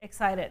 really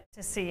excited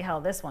to see how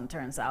this one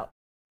turns out.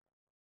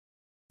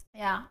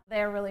 Yeah,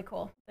 they're really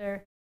cool.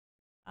 They're,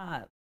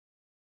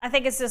 I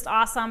think it's just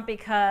awesome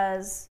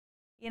because,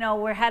 you know,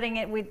 we're heading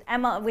it.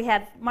 We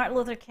had Martin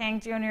Luther King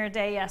Jr.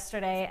 Day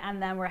yesterday,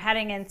 and then we're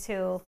heading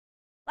into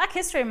Black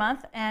History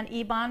Month, and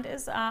Ebond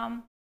is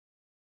a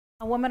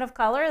woman of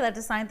color that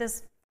designed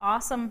this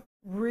awesome,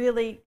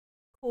 really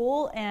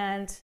cool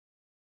and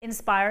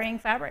inspiring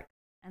fabric.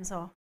 And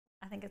so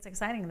I think it's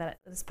exciting that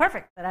it's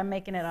perfect that I'm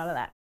making it out of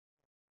that.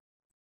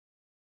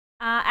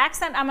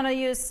 Accent, I'm going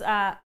to use,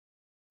 I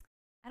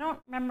don't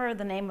remember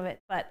the name of it,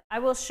 but I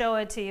will show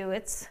it to you.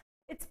 It's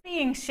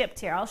being shipped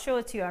here. I'll show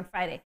it to you on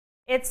Friday.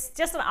 It's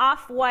just an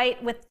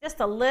off-white with just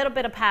a little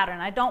bit of pattern.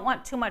 I don't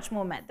want too much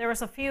movement. There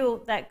was a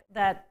few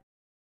that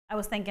I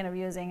was thinking of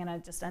using, and I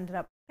just ended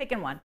up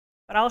picking one.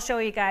 But I'll show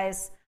you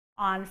guys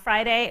on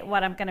Friday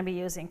what I'm going to be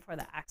using for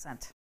the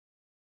accent.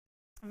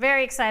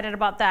 Very excited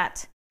about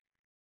that.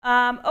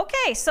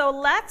 Okay, so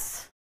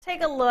let's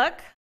take a look.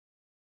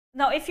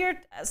 Now,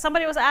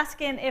 somebody was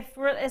asking if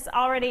it's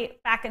already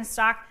back in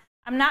stock.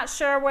 I'm not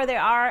sure where they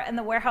are in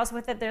the warehouse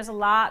with it. There's a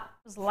lot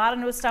of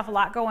new stuff, a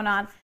lot going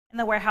on in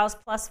the warehouse.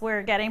 Plus,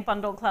 we're getting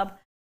Bundle Club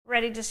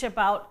ready to ship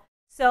out.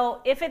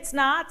 So if it's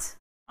not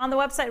on the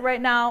website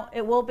right now,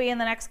 it will be in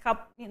the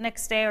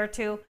next day or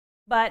two.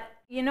 But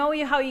you know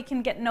how you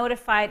can get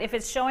notified if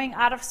it's showing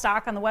out of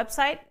stock on the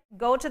website.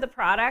 Go to the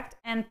product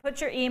and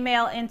put your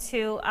email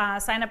into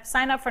sign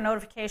up for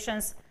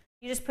notifications.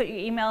 You just put your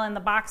email in the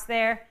box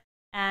there,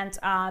 and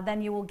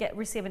then you will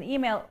receive an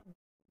email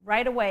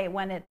right away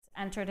when it's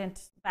entered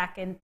back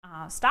in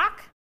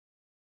stock,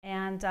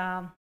 and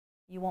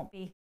you won't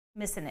be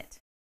missing it.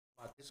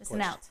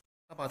 Missing out.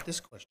 How about this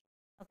question?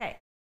 Okay.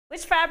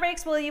 Which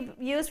fabrics will you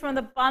use from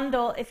the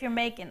bundle if you're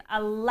making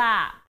a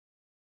lap?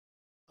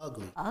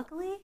 Ugly.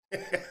 Ugly?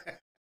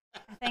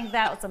 I think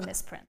that was a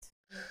misprint.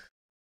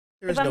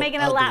 There's if I'm no making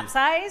ugly. a lap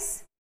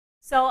size,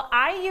 so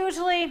here's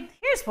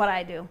what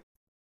I do.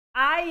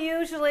 I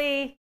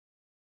usually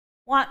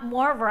want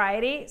more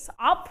variety, so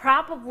I'll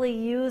probably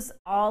use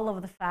all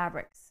of the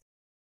fabrics.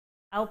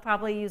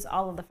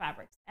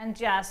 And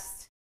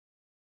just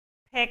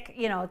pick,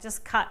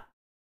 just cut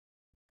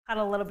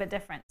a little bit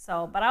different.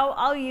 So, but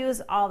I'll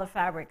use all the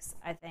fabrics,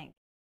 I think.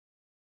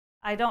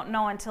 I don't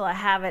know until I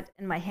have it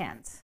in my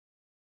hands.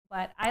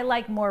 But I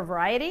like more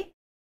variety.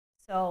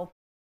 So,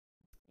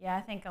 yeah,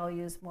 I think I'll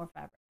use more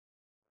fabric.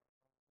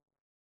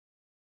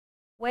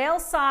 Whale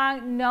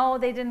Song, no,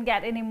 they didn't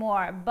get any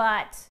more,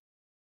 but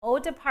Eau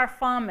de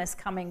Parfum is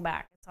coming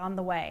back. It's on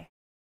the way.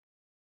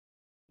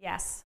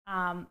 Yes.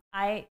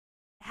 I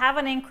have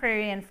an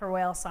inquiry in for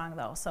Whale Song,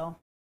 though, so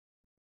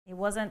they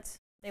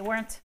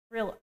weren't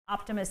real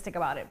optimistic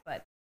about it,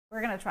 but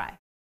we're going to try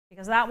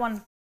because that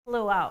one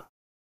flew out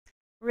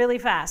really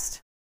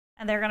fast,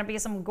 and there are going to be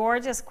some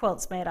gorgeous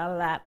quilts made out of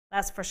that.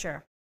 That's for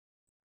sure.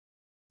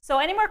 So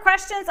any more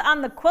questions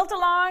on the quilt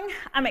along?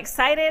 I'm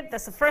excited.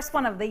 That's the first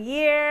one of the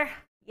year.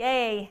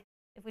 Yay.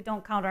 If we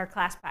don't count our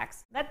class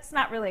packs. That's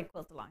not really a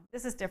quilt along.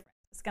 This is different.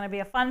 It's going to be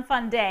a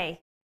fun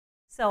day.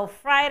 So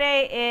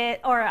Friday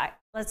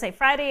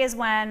is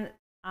when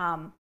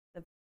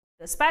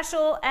the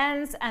special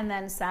ends, and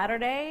then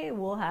Saturday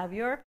we'll have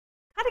your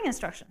cutting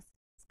instructions.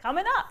 It's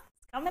coming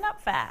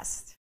up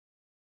fast.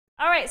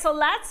 All right, so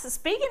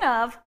speaking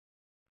of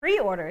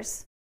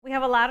pre-orders, we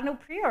have a lot of new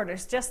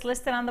pre-orders just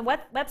listed on the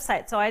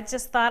website. So I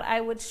just thought I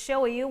would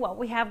show you what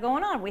we have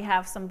going on. We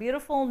have some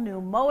beautiful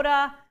new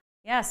Moda,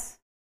 yes,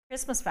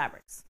 Christmas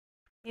fabrics.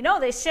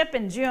 They ship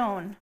in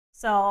June,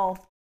 so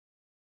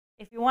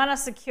if you want to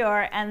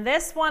secure, and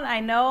this one I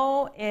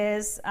know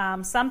is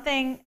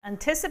something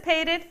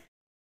anticipated.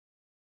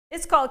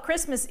 It's called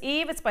Christmas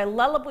Eve. It's by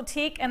Lulla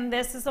Boutique, and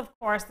this is, of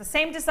course, the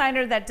same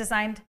designer that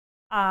designed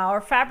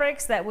our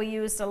fabrics that we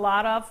used a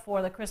lot of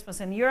for the Christmas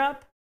in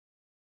Europe.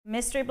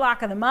 Mystery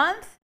block of the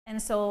month,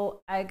 and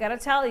so I gotta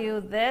tell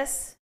you,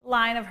 this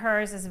line of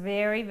hers is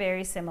very,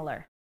 very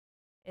similar.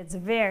 It's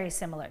very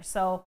similar.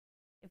 So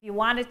if you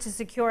wanted to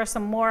secure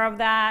some more of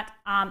that,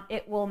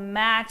 it will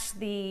match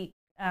the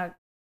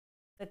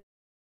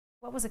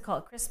what was it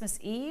called? Christmas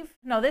Eve?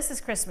 No, this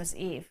is Christmas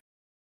Eve.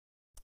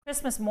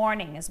 Christmas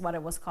morning is what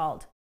it was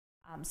called.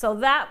 So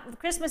that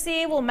Christmas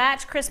Eve will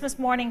match Christmas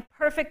morning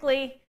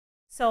perfectly.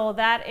 So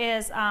that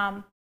is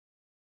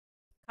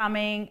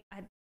coming.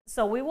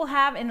 So we will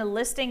have in the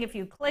listing, if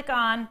you click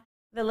on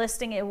the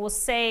listing, it will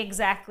say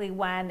exactly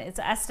when. It's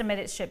an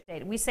estimated ship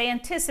date. We say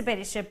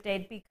anticipated ship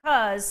date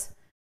because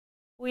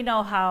we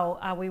know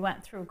how we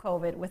went through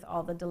COVID with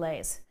all the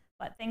delays,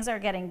 but things are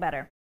getting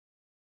better.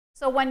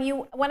 So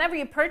whenever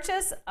you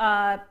purchase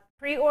a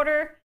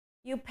pre-order,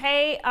 you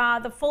pay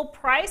the full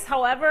price.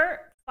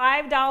 However,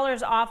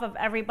 $5 off of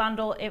every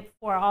bundle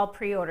for all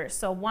pre-orders.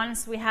 So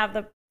once we have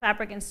the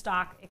fabric in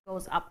stock, it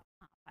goes up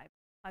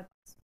 $5.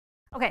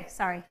 Okay,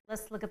 sorry.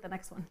 Let's look at the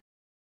next one.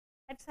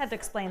 I just had to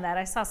explain that.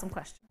 I saw some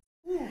questions.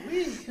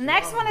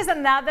 Next one is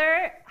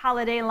another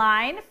holiday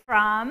line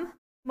from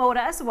Moda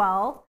as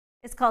well.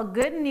 It's called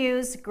Good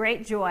News,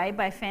 Great Joy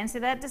by Fancy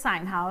That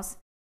Design House.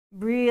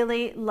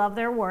 Really love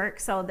their work.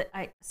 So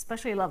I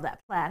especially love that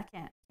plaid.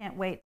 Can't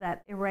wait,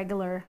 that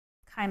irregular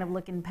kind of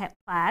looking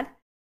plaid.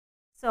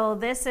 So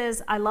this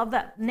is, I love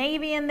that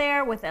navy in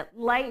there with that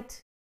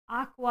light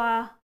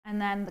aqua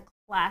and then the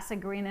classic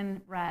green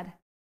and red.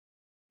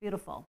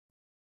 Beautiful.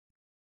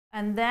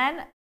 And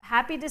then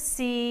happy to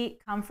see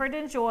Comfort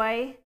and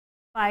Joy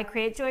by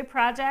Create Joy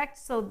Project.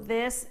 So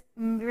this,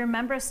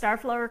 remember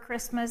Starflower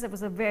Christmas? It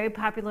was a very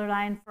popular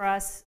line for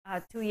us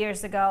 2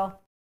 years ago.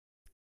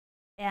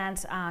 And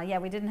yeah,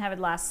 we didn't have it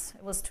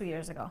it was 2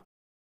 years ago.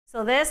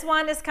 So this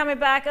one is coming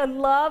back. I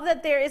love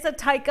that there is a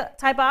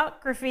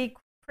typography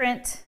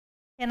print.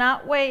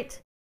 Cannot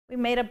wait. We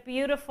made a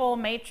beautiful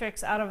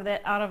matrix out of the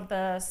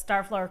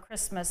Starflower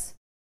Christmas.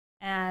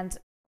 And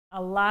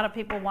a lot of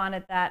people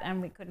wanted that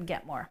and we couldn't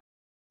get more.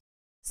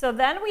 So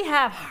then we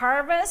have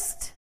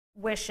Harvest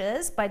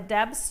Wishes by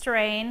Deb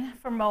Strain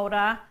for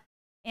Moda.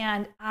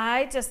 And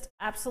I just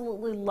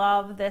absolutely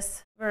love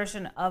this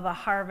version of a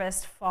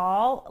Harvest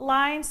Fall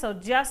line. So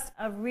just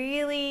a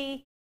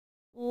really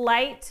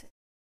light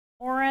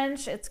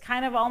orange. It's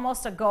kind of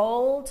almost a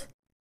gold.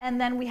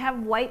 And then we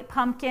have white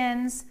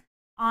pumpkins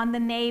on the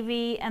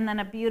navy and then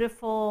a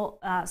beautiful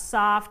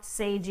soft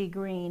sagey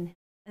green.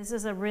 This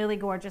is a really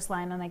gorgeous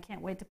line and I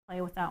can't wait to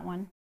play with that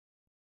one.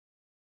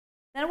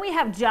 Then we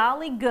have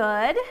Jolly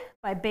Good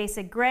by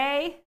Basic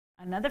Gray,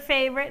 another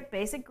favorite,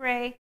 Basic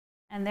Gray,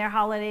 and their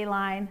holiday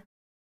line.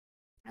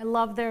 I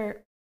love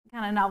their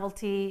kind of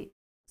novelty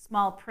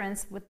small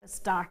prints with the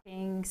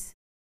stockings,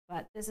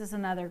 but this is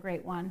another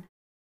great one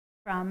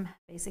from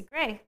Basic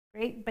Gray.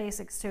 Great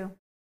basics too.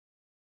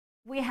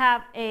 We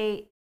have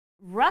a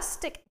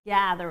Rustic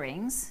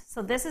Gatherings.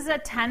 So this is a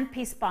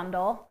 10-piece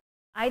bundle.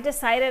 I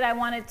decided I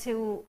wanted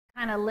to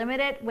kind of limit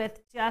it with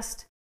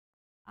just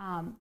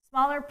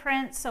smaller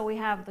prints. So we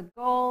have the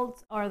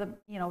gold or the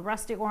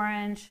rusty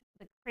orange,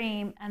 the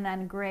cream, and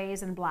then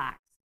grays and blacks.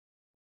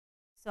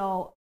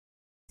 So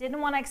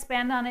didn't want to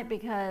expand on it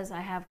because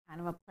I have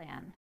kind of a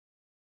plan.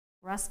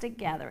 Rustic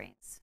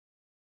Gatherings.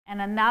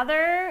 And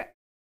another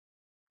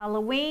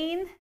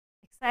Halloween.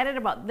 Excited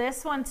about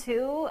this one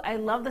too. I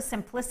love the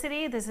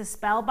simplicity. This is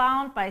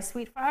Spellbound by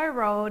Sweetfire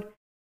Road.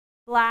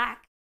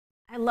 Black.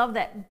 I love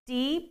that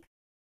deep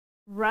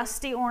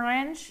rusty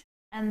orange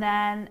and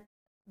then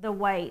the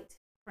white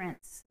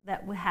prints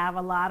that would have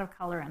a lot of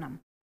color in them.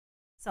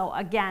 So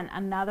again,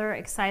 another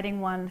exciting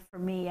one for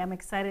me. I'm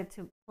excited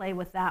to play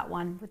with that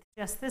one with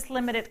just this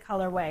limited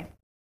colorway.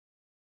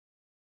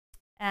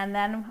 And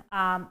then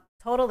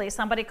totally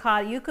somebody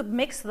called, you could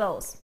mix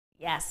those.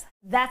 Yes,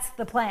 that's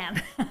the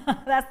plan.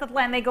 That's the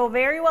plan. They go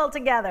very well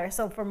together.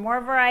 So for more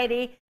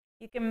variety,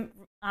 you can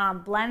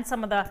blend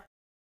some of the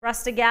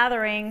Rustic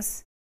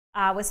Gatherings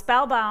with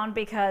Spellbound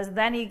because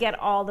then you get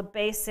all the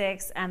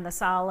basics and the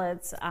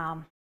solids,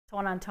 tone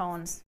on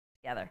tones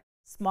together.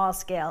 Small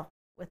scale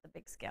with the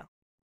big scale.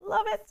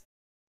 Love it.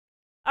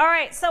 All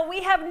right, so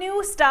we have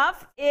new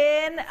stuff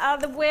in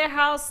the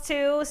warehouse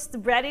too,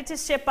 ready to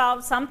ship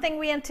out. Something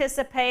we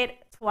anticipate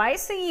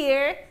twice a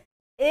year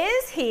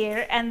is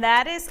here, and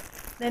that is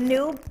the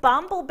new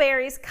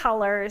Bumbleberries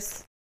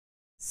Colors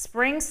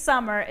Spring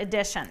Summer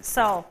Edition.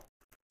 So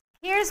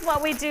here's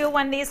what we do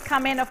when these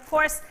come in. Of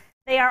course,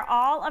 they are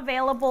all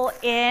available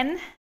in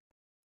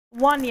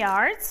 1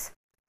 yards,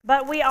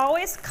 but we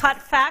always cut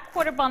fat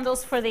quarter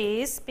bundles for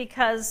these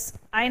because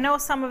I know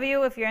some of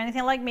you, if you're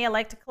anything like me, I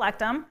like to collect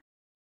them.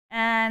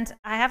 And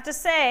I have to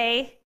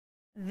say,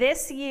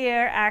 this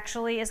year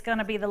actually is going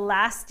to be the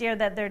last year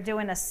that they're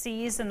doing a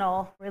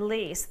seasonal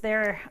release.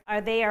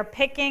 They are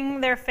picking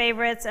their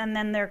favorites and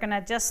then they're going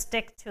to just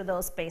stick to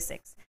those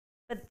basics.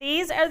 But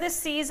these are the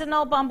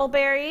seasonal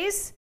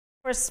Bumbleberries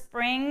for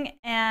spring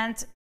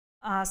and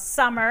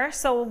summer.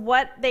 So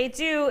what they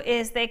do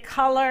is they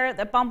color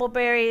the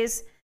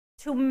Bumbleberries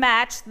to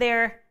match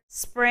their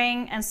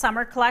spring and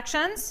summer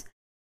collections.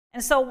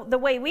 And so the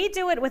way we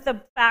do it with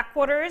the back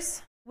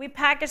quarters, we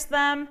package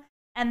them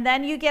and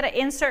then you get an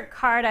insert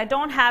card. I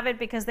don't have it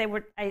because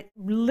I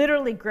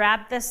literally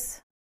grabbed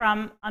this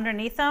from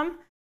underneath them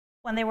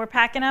when they were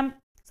packing them.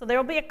 So there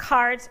will be a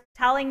card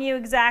telling you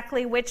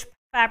exactly which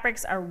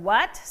fabrics are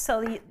what.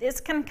 So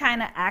this can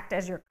kind of act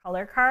as your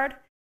color card,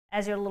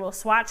 as your little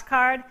swatch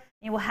card.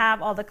 You will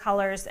have all the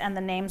colors and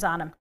the names on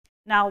them.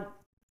 Now,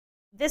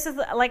 this is,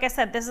 like I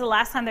said, this is the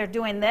last time they're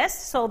doing this.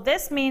 So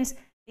this means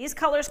these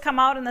colors come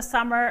out in the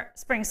summer,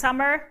 spring,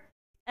 summer,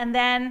 and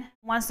then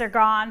once they're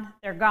gone,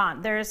 they're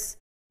gone.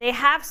 They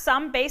have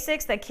some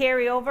basics that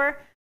carry over,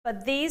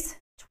 but these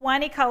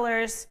 20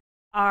 colors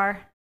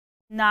are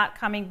not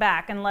coming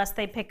back unless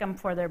they pick them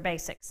for their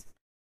basics.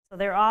 So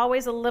they're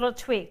always a little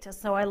tweaked.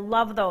 So I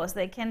love those.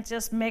 They can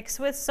just mix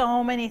with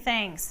so many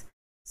things.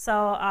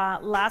 So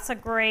lots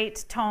of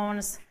great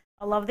tones.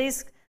 I love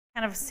these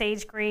kind of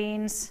sage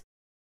greens.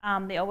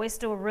 They always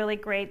do a really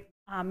great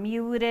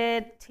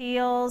muted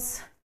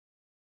teals.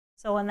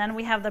 So, and then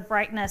we have the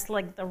brightness,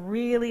 like the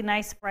really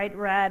nice bright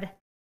red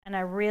and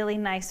a really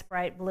nice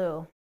bright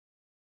blue.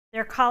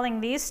 They're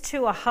calling these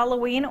two a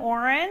Halloween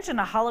orange and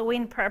a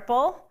Halloween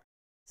purple.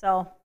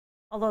 So,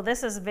 although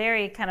this is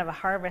very kind of a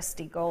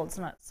harvesty gold, it's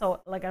not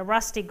so like a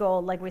rusty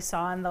gold like we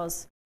saw in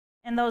those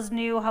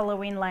new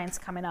Halloween lines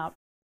coming up.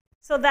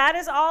 So that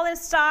is all in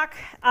stock.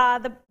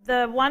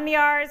 The 1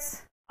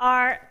 yards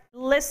are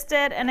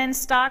listed and in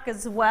stock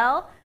as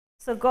well.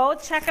 So go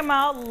check them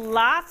out.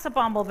 Lots of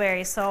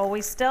bumbleberries. So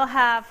we still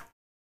have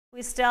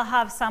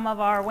some of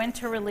our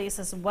winter release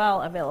as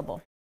well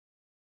available.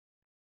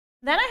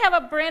 Then I have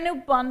a brand new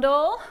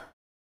bundle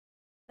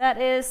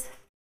that is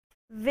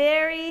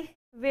very,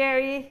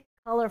 very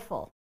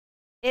colorful.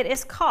 It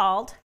is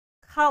called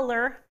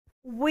Color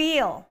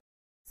Wheel.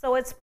 So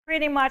it's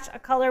pretty much a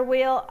color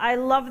wheel. I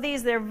love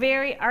these. They're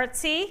very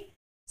artsy.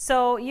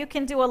 So you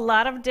can do a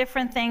lot of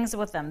different things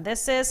with them.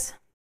 This is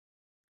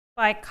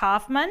by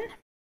Kaufman.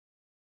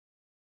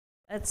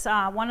 It's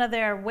one of the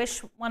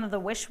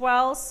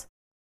Wishwells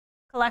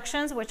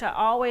collections, which I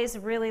always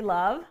really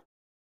love.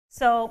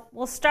 So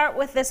we'll start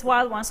with this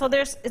wild one. So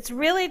it's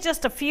really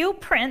just a few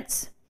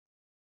prints,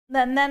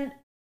 then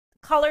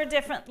color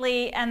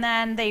differently, and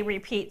then they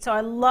repeat. So I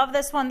love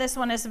this one. This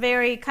one is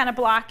very kind of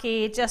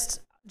blocky,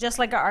 just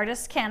like an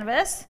artist's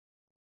canvas.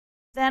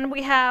 Then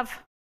we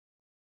have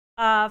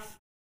a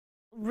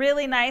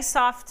really nice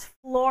soft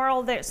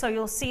floral there. So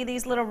you'll see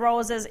these little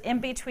roses in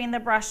between the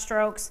brush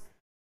strokes.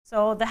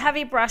 So the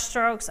heavy brush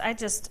strokes,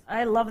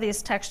 I love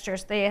these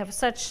textures. They have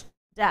such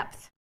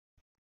depth.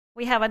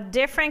 We have a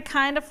different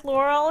kind of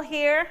floral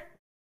here,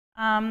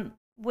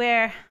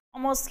 where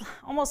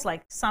almost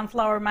like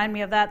sunflower, remind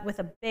me of that, with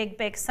a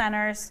big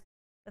centers.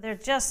 But they're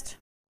just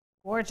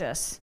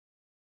gorgeous.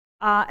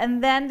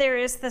 And then there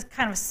is this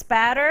kind of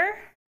spatter,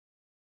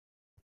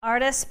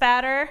 artist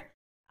spatter.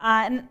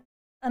 And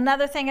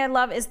another thing I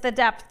love is the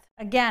depth,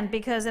 again,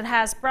 because it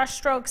has brush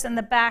strokes in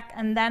the back,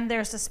 and then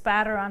there's a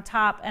spatter on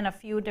top and a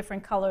few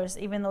different colors.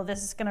 Even though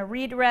this is going to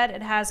read red,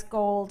 it has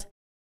gold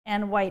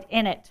and white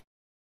in it.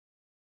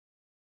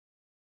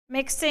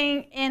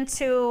 Mixing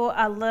into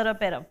a little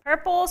bit of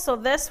purple. So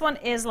this one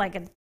is like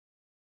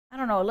I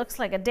don't know, it looks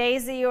like a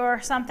daisy or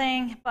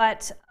something,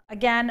 but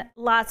again,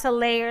 lots of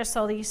layers,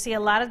 so you see a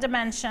lot of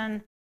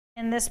dimension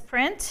in this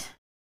print.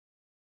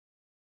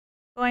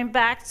 Going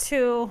back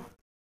to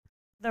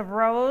the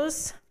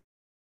rose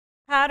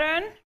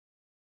pattern,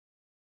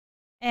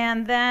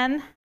 and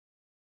then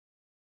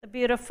the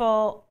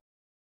beautiful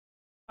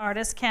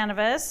artist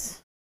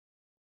canvas.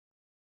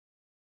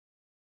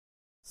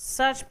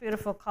 Such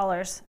beautiful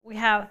colors. We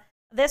have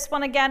this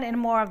one again in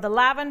more of the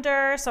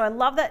lavender. So I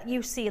love that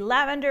you see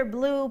lavender,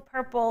 blue,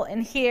 purple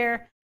in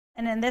here.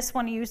 And in this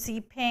one you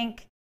see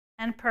pink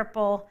and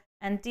purple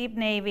and deep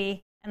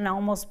navy and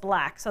almost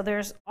black. So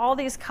there's all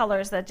these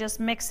colors that just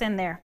mix in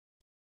there.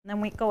 And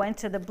then we go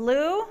into the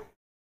blue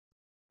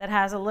that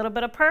has a little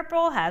bit of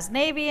purple, has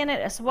navy in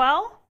it as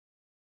well.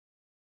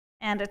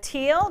 And a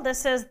teal.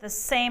 This is the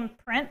same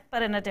print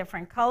but in a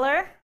different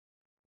color.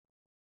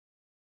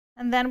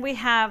 And then we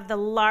have the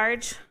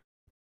large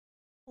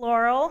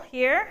floral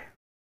here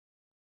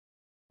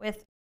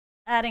with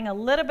adding a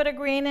little bit of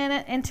green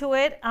into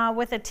it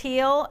with a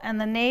teal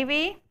and the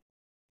navy.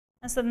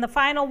 And so then the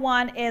final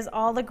one is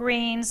all the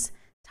greens,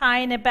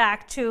 tying it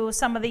back to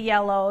some of the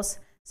yellows.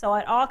 So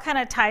it all kind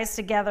of ties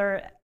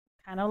together,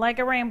 kind of like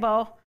a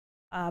rainbow.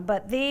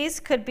 But these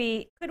could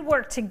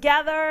work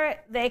together.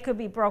 They could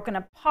be broken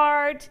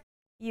apart.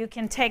 You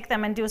can take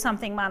them and do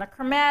something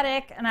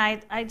monochromatic, and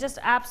I just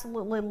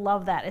absolutely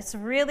love that. It's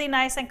really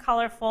nice and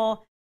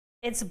colorful.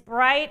 It's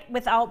bright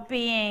without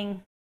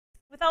being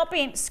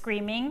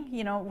screaming,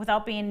 you know,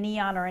 without being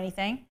neon or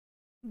anything.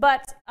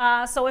 But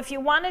so if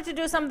you wanted to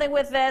do something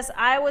with this,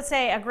 I would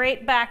say a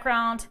great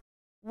background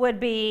would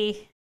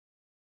be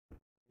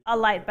a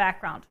light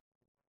background.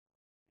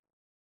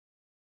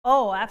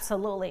 Oh,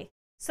 absolutely.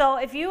 So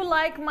if you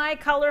like my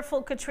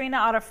colorful Katrina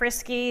out of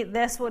Frisky,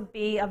 this would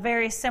be a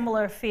very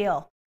similar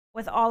feel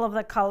with all of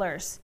the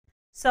colors.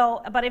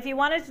 So, but if you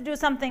wanted to do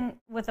something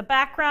with a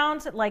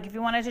background, like if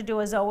you wanted to do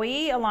a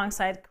Zoe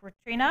alongside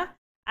Katrina,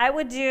 I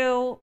would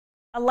do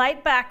a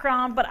light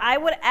background, but I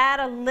would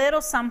add a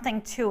little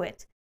something to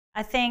it.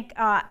 I think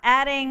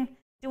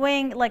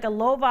doing like a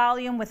low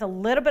volume with a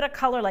little bit of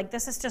color, like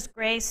this is just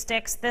gray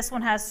sticks. This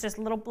one has just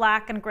little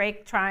black and gray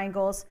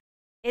triangles.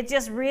 It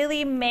just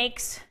really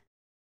makes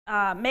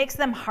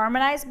them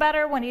harmonize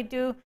better when you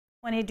do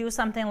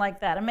something like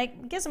that.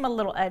 It gives them a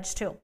little edge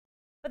too.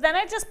 But then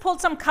I just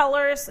pulled some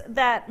colors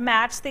that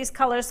match these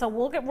colors. So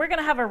we're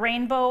gonna have a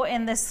rainbow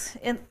in this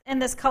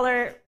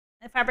color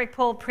fabric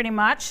pull pretty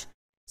much.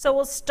 So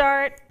we'll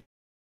start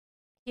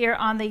here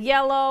on the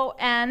yellow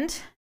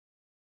end.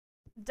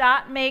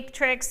 Dot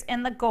matrix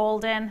in the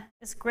golden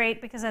is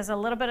great because it has a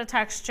little bit of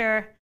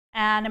texture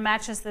and it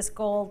matches this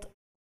gold,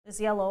 this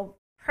yellow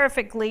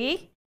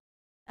perfectly.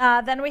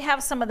 Then we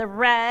have some of the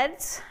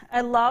reds.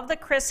 I love the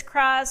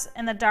crisscross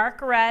and the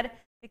dark red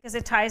because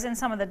it ties in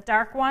some of the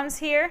dark ones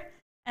here.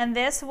 And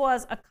this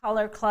was a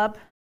Color Club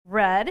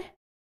red.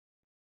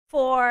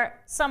 For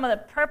some of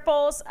the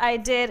purples, I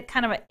did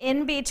kind of an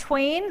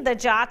in-between. The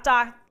Jot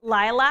Dot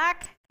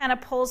Lilac kind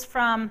of pulls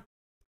from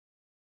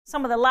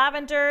some of the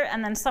lavender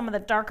and then some of the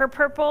darker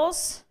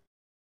purples.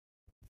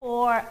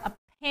 For a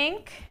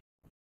pink,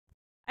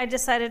 I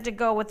decided to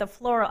go with the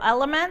floral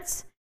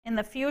elements in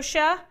the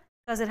fuchsia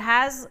because it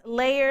has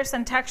layers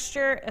and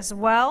texture as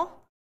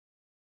well.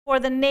 For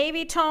the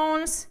navy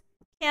tones,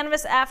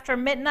 Canvas After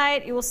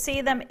Midnight, you will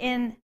see them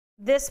in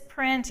this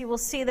print. You will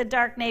see the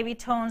dark navy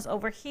tones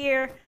over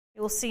here.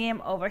 You will see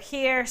them over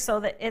here, so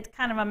that it's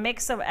kind of a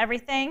mix of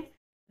everything.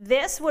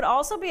 This would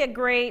also be a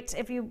great,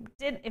 if you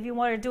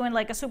were doing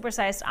like a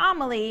supersized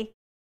Amalie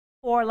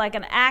or like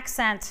an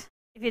accent,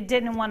 if you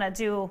didn't want to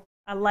do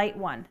a light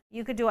one.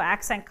 You could do an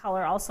accent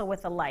color also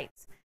with the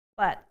lights.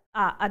 But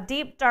a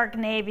deep dark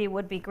navy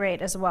would be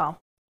great as well.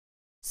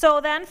 So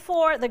then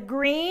for the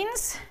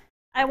greens,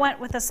 I went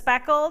with a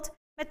speckled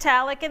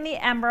metallic, and the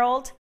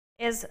emerald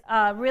is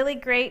a really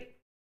great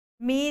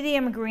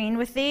medium green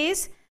with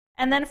these.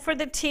 And then for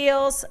the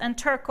teals and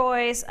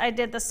turquoise, I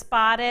did the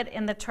spotted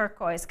in the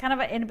turquoise, kind of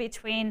an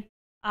in-between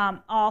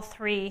all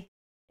three.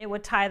 It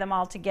would tie them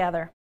all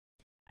together.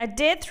 I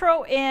did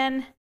throw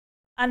in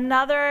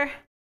another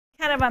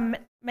kind of a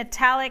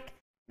metallic,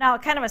 now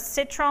kind of a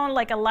citron,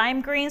 like a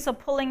lime green, so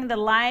pulling the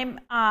lime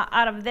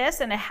out of this,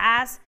 and it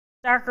has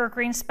darker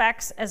green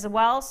specks as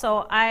well.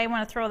 So I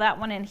want to throw that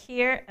one in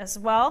here as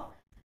well.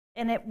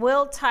 And it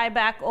will tie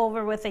back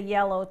over with a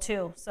yellow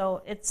too.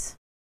 So it's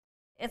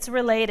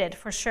related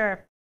for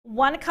sure.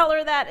 One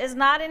color that is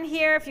not in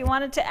here, if you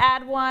wanted to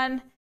add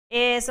one,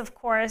 is of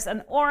course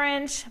an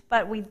orange,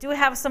 but we do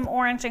have some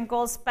orange and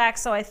gold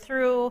specks, so I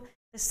threw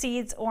the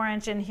seeds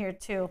orange in here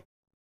too,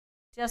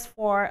 just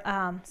for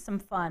some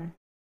fun.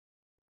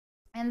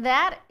 And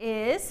that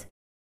is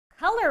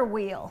Color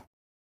Wheel.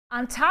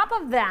 On top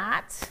of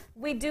that,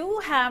 we do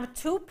have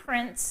two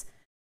prints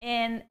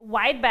in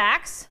wide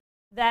backs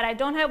that I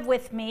don't have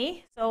with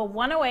me. So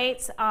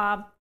 108s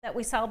that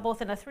we sell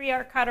both in a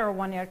 3-yard cut or a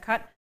 1-yard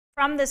cut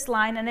from this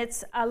line, and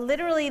it's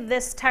literally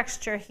this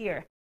texture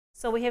here.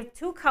 So we have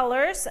two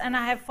colors, and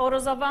I have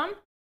photos of them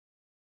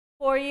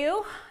for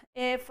you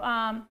if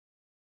come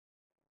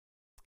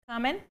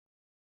in.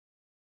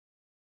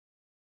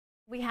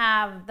 We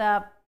have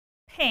the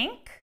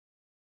pink,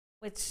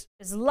 which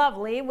is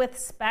lovely with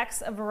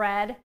specks of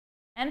red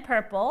and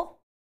purple,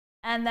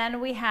 and then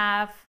we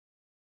have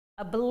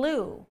a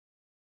blue,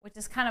 which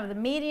is kind of the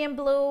medium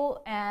blue,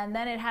 and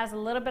then it has a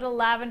little bit of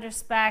lavender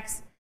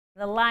specks,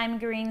 the lime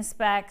green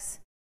specks,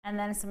 and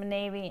then some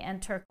navy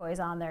and turquoise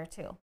on there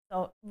too.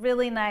 So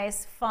really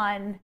nice,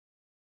 fun,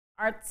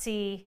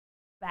 artsy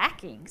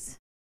backings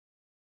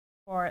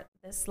for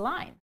this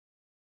line.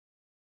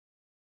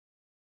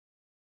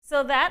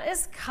 So that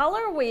is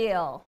Color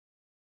Wheel.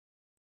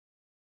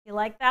 You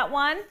like that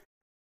one?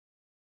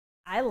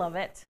 I love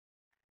it.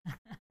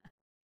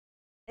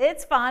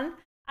 It's fun.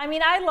 I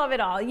mean, I love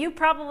it all. You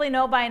probably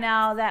know by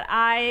now that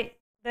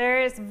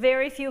there's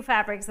very few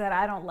fabrics that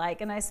I don't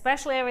like, and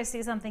especially if I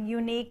see something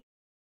unique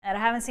that I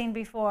haven't seen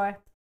before,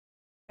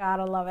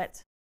 gotta love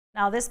it.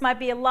 Now, this might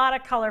be a lot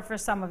of color for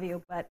some of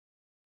you, but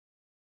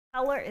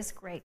color is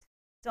great.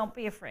 Don't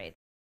be afraid.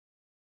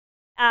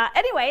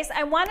 Anyways,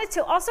 I wanted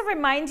to also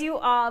remind you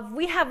of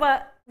we have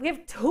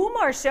 2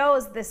 more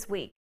shows this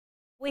week.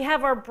 We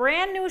have our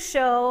brand new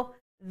show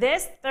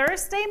this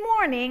Thursday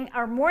morning,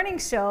 our morning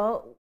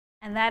show.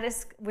 And that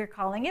is, we're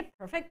calling it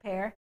Perfect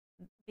Pair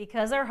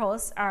because our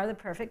hosts are the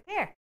perfect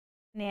pair.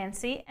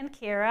 Nancy and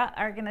Kira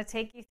are going to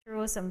take you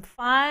through some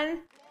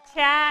fun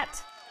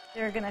chat.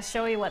 They're going to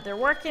show you what they're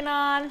working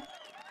on.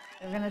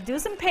 They're going to do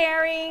some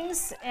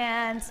pairings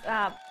and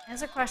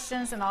answer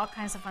questions and all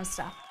kinds of fun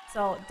stuff.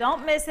 So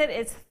don't miss it.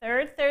 It's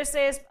third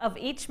Thursdays of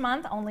each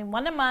month, only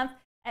one a month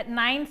at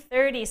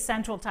 9:30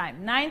 Central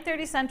Time.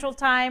 9:30 Central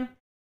Time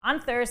on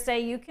Thursday.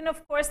 You can,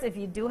 of course, if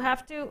you do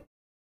have to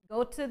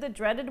go to the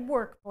dreaded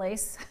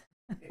workplace,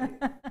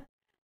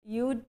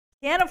 you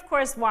can, of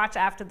course, watch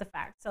after the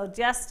fact. So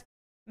just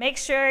make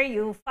sure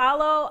you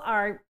follow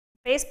our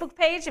Facebook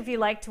page if you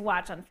like to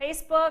watch on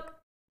Facebook.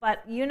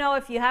 But you know,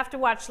 if you have to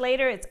watch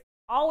later, it's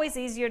always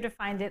easier to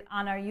find it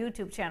on our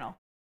YouTube channel.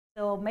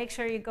 So make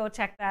sure you go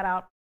check that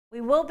out. We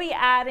will be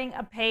adding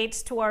a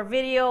page to our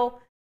video,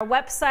 our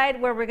website,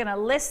 where we're going to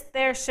list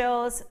their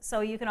shows. So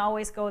you can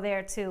always go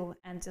there too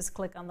and just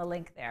click on the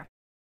link there.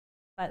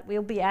 But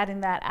we'll be adding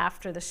that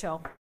after the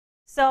show.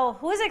 So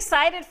who's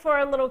excited for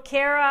a little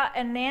Kara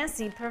and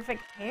Nancy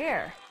perfect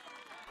pair?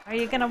 Are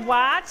you going to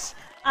watch?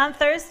 On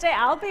Thursday,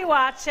 I'll be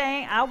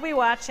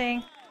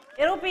watching.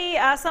 It'll be,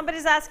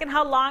 somebody's asking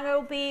how long it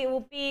will be. It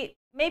will be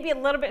maybe a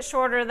little bit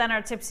shorter than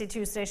our Tipsy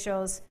Tuesday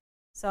shows.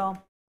 So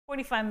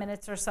 45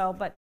 minutes or so,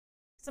 but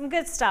some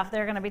good stuff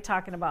they're going to be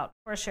talking about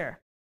for sure.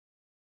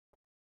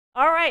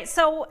 All right,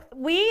 so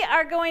we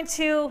are going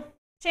to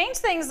change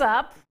things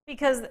up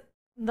because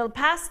the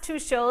past 2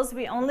 shows,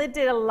 we only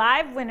did a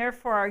live winner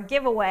for our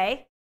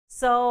giveaway.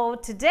 So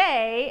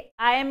today,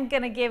 I am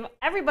going to give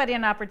everybody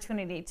an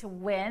opportunity to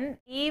win,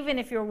 even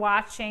if you're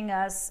watching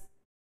us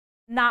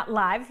not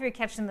live, if you're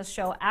catching the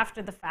show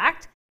after the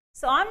fact.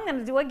 So I'm going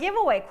to do a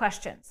giveaway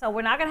question. So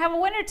we're not going to have a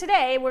winner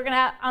today. We're going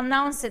to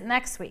announce it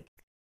next week.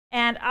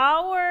 And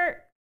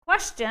our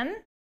question,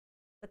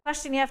 the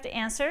question you have to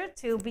answer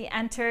to be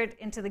entered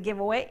into the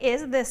giveaway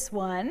is this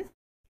one.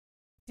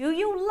 Do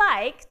you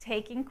like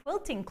taking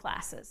quilting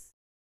classes?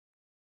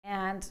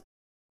 And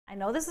I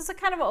know this is a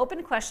kind of an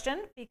open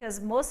question because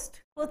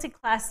most quilting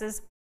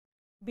classes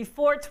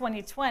before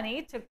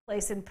 2020 took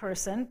place in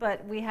person,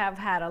 but we have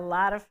had a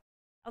lot of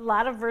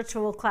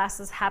virtual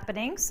classes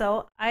happening.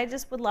 So I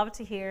just would love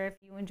to hear if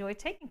you enjoy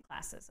taking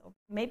classes. Or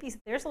maybe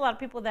there's a lot of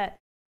people that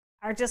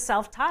are just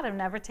self-taught and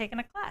never taken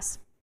a class.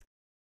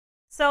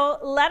 So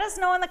let us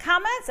know in the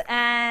comments,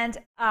 and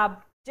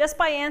just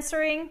by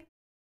answering,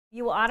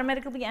 you will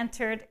automatically be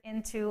entered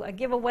into a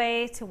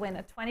giveaway to win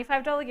a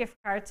 $25 gift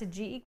card to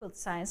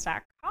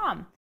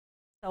GEquiltscience.com.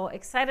 So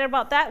excited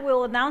about that.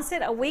 We'll announce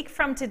it a week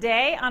from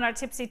today on our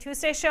Tipsy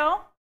Tuesday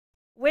show,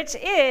 which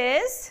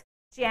is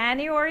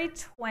January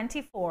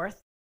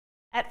 24th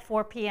at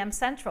 4 p.m.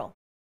 Central.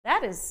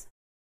 That is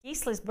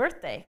Geesley's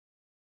birthday.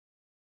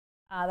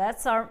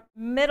 That's our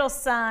middle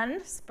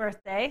son's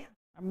birthday.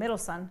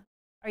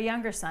 Our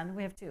younger son.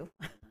 We have 2.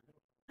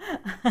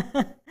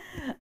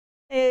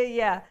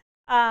 Yeah.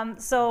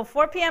 So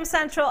 4 p.m.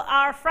 Central.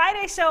 Our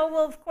Friday show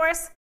will, of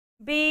course,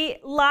 be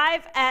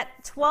live at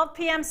 12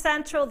 p.m.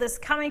 Central this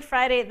coming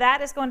Friday.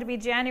 That is going to be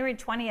January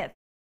 20th.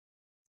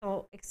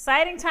 So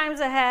exciting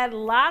times ahead.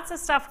 Lots of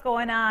stuff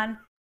going on.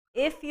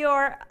 If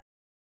you're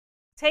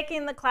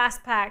taking the class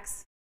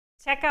packs,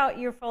 check out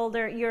your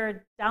folder,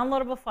 your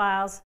downloadable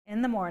files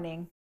in the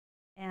morning,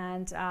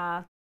 and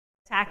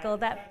tackle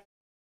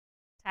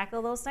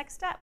those next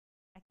steps.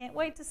 I can't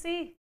wait to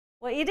see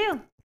what you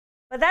do.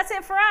 But that's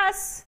it for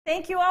us.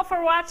 Thank you all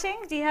for watching.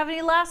 Do you have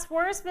any last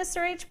words,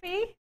 Mr.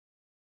 HP?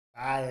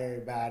 Bye,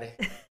 everybody.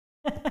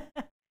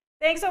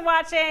 Thanks for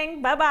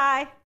watching.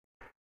 Bye-bye.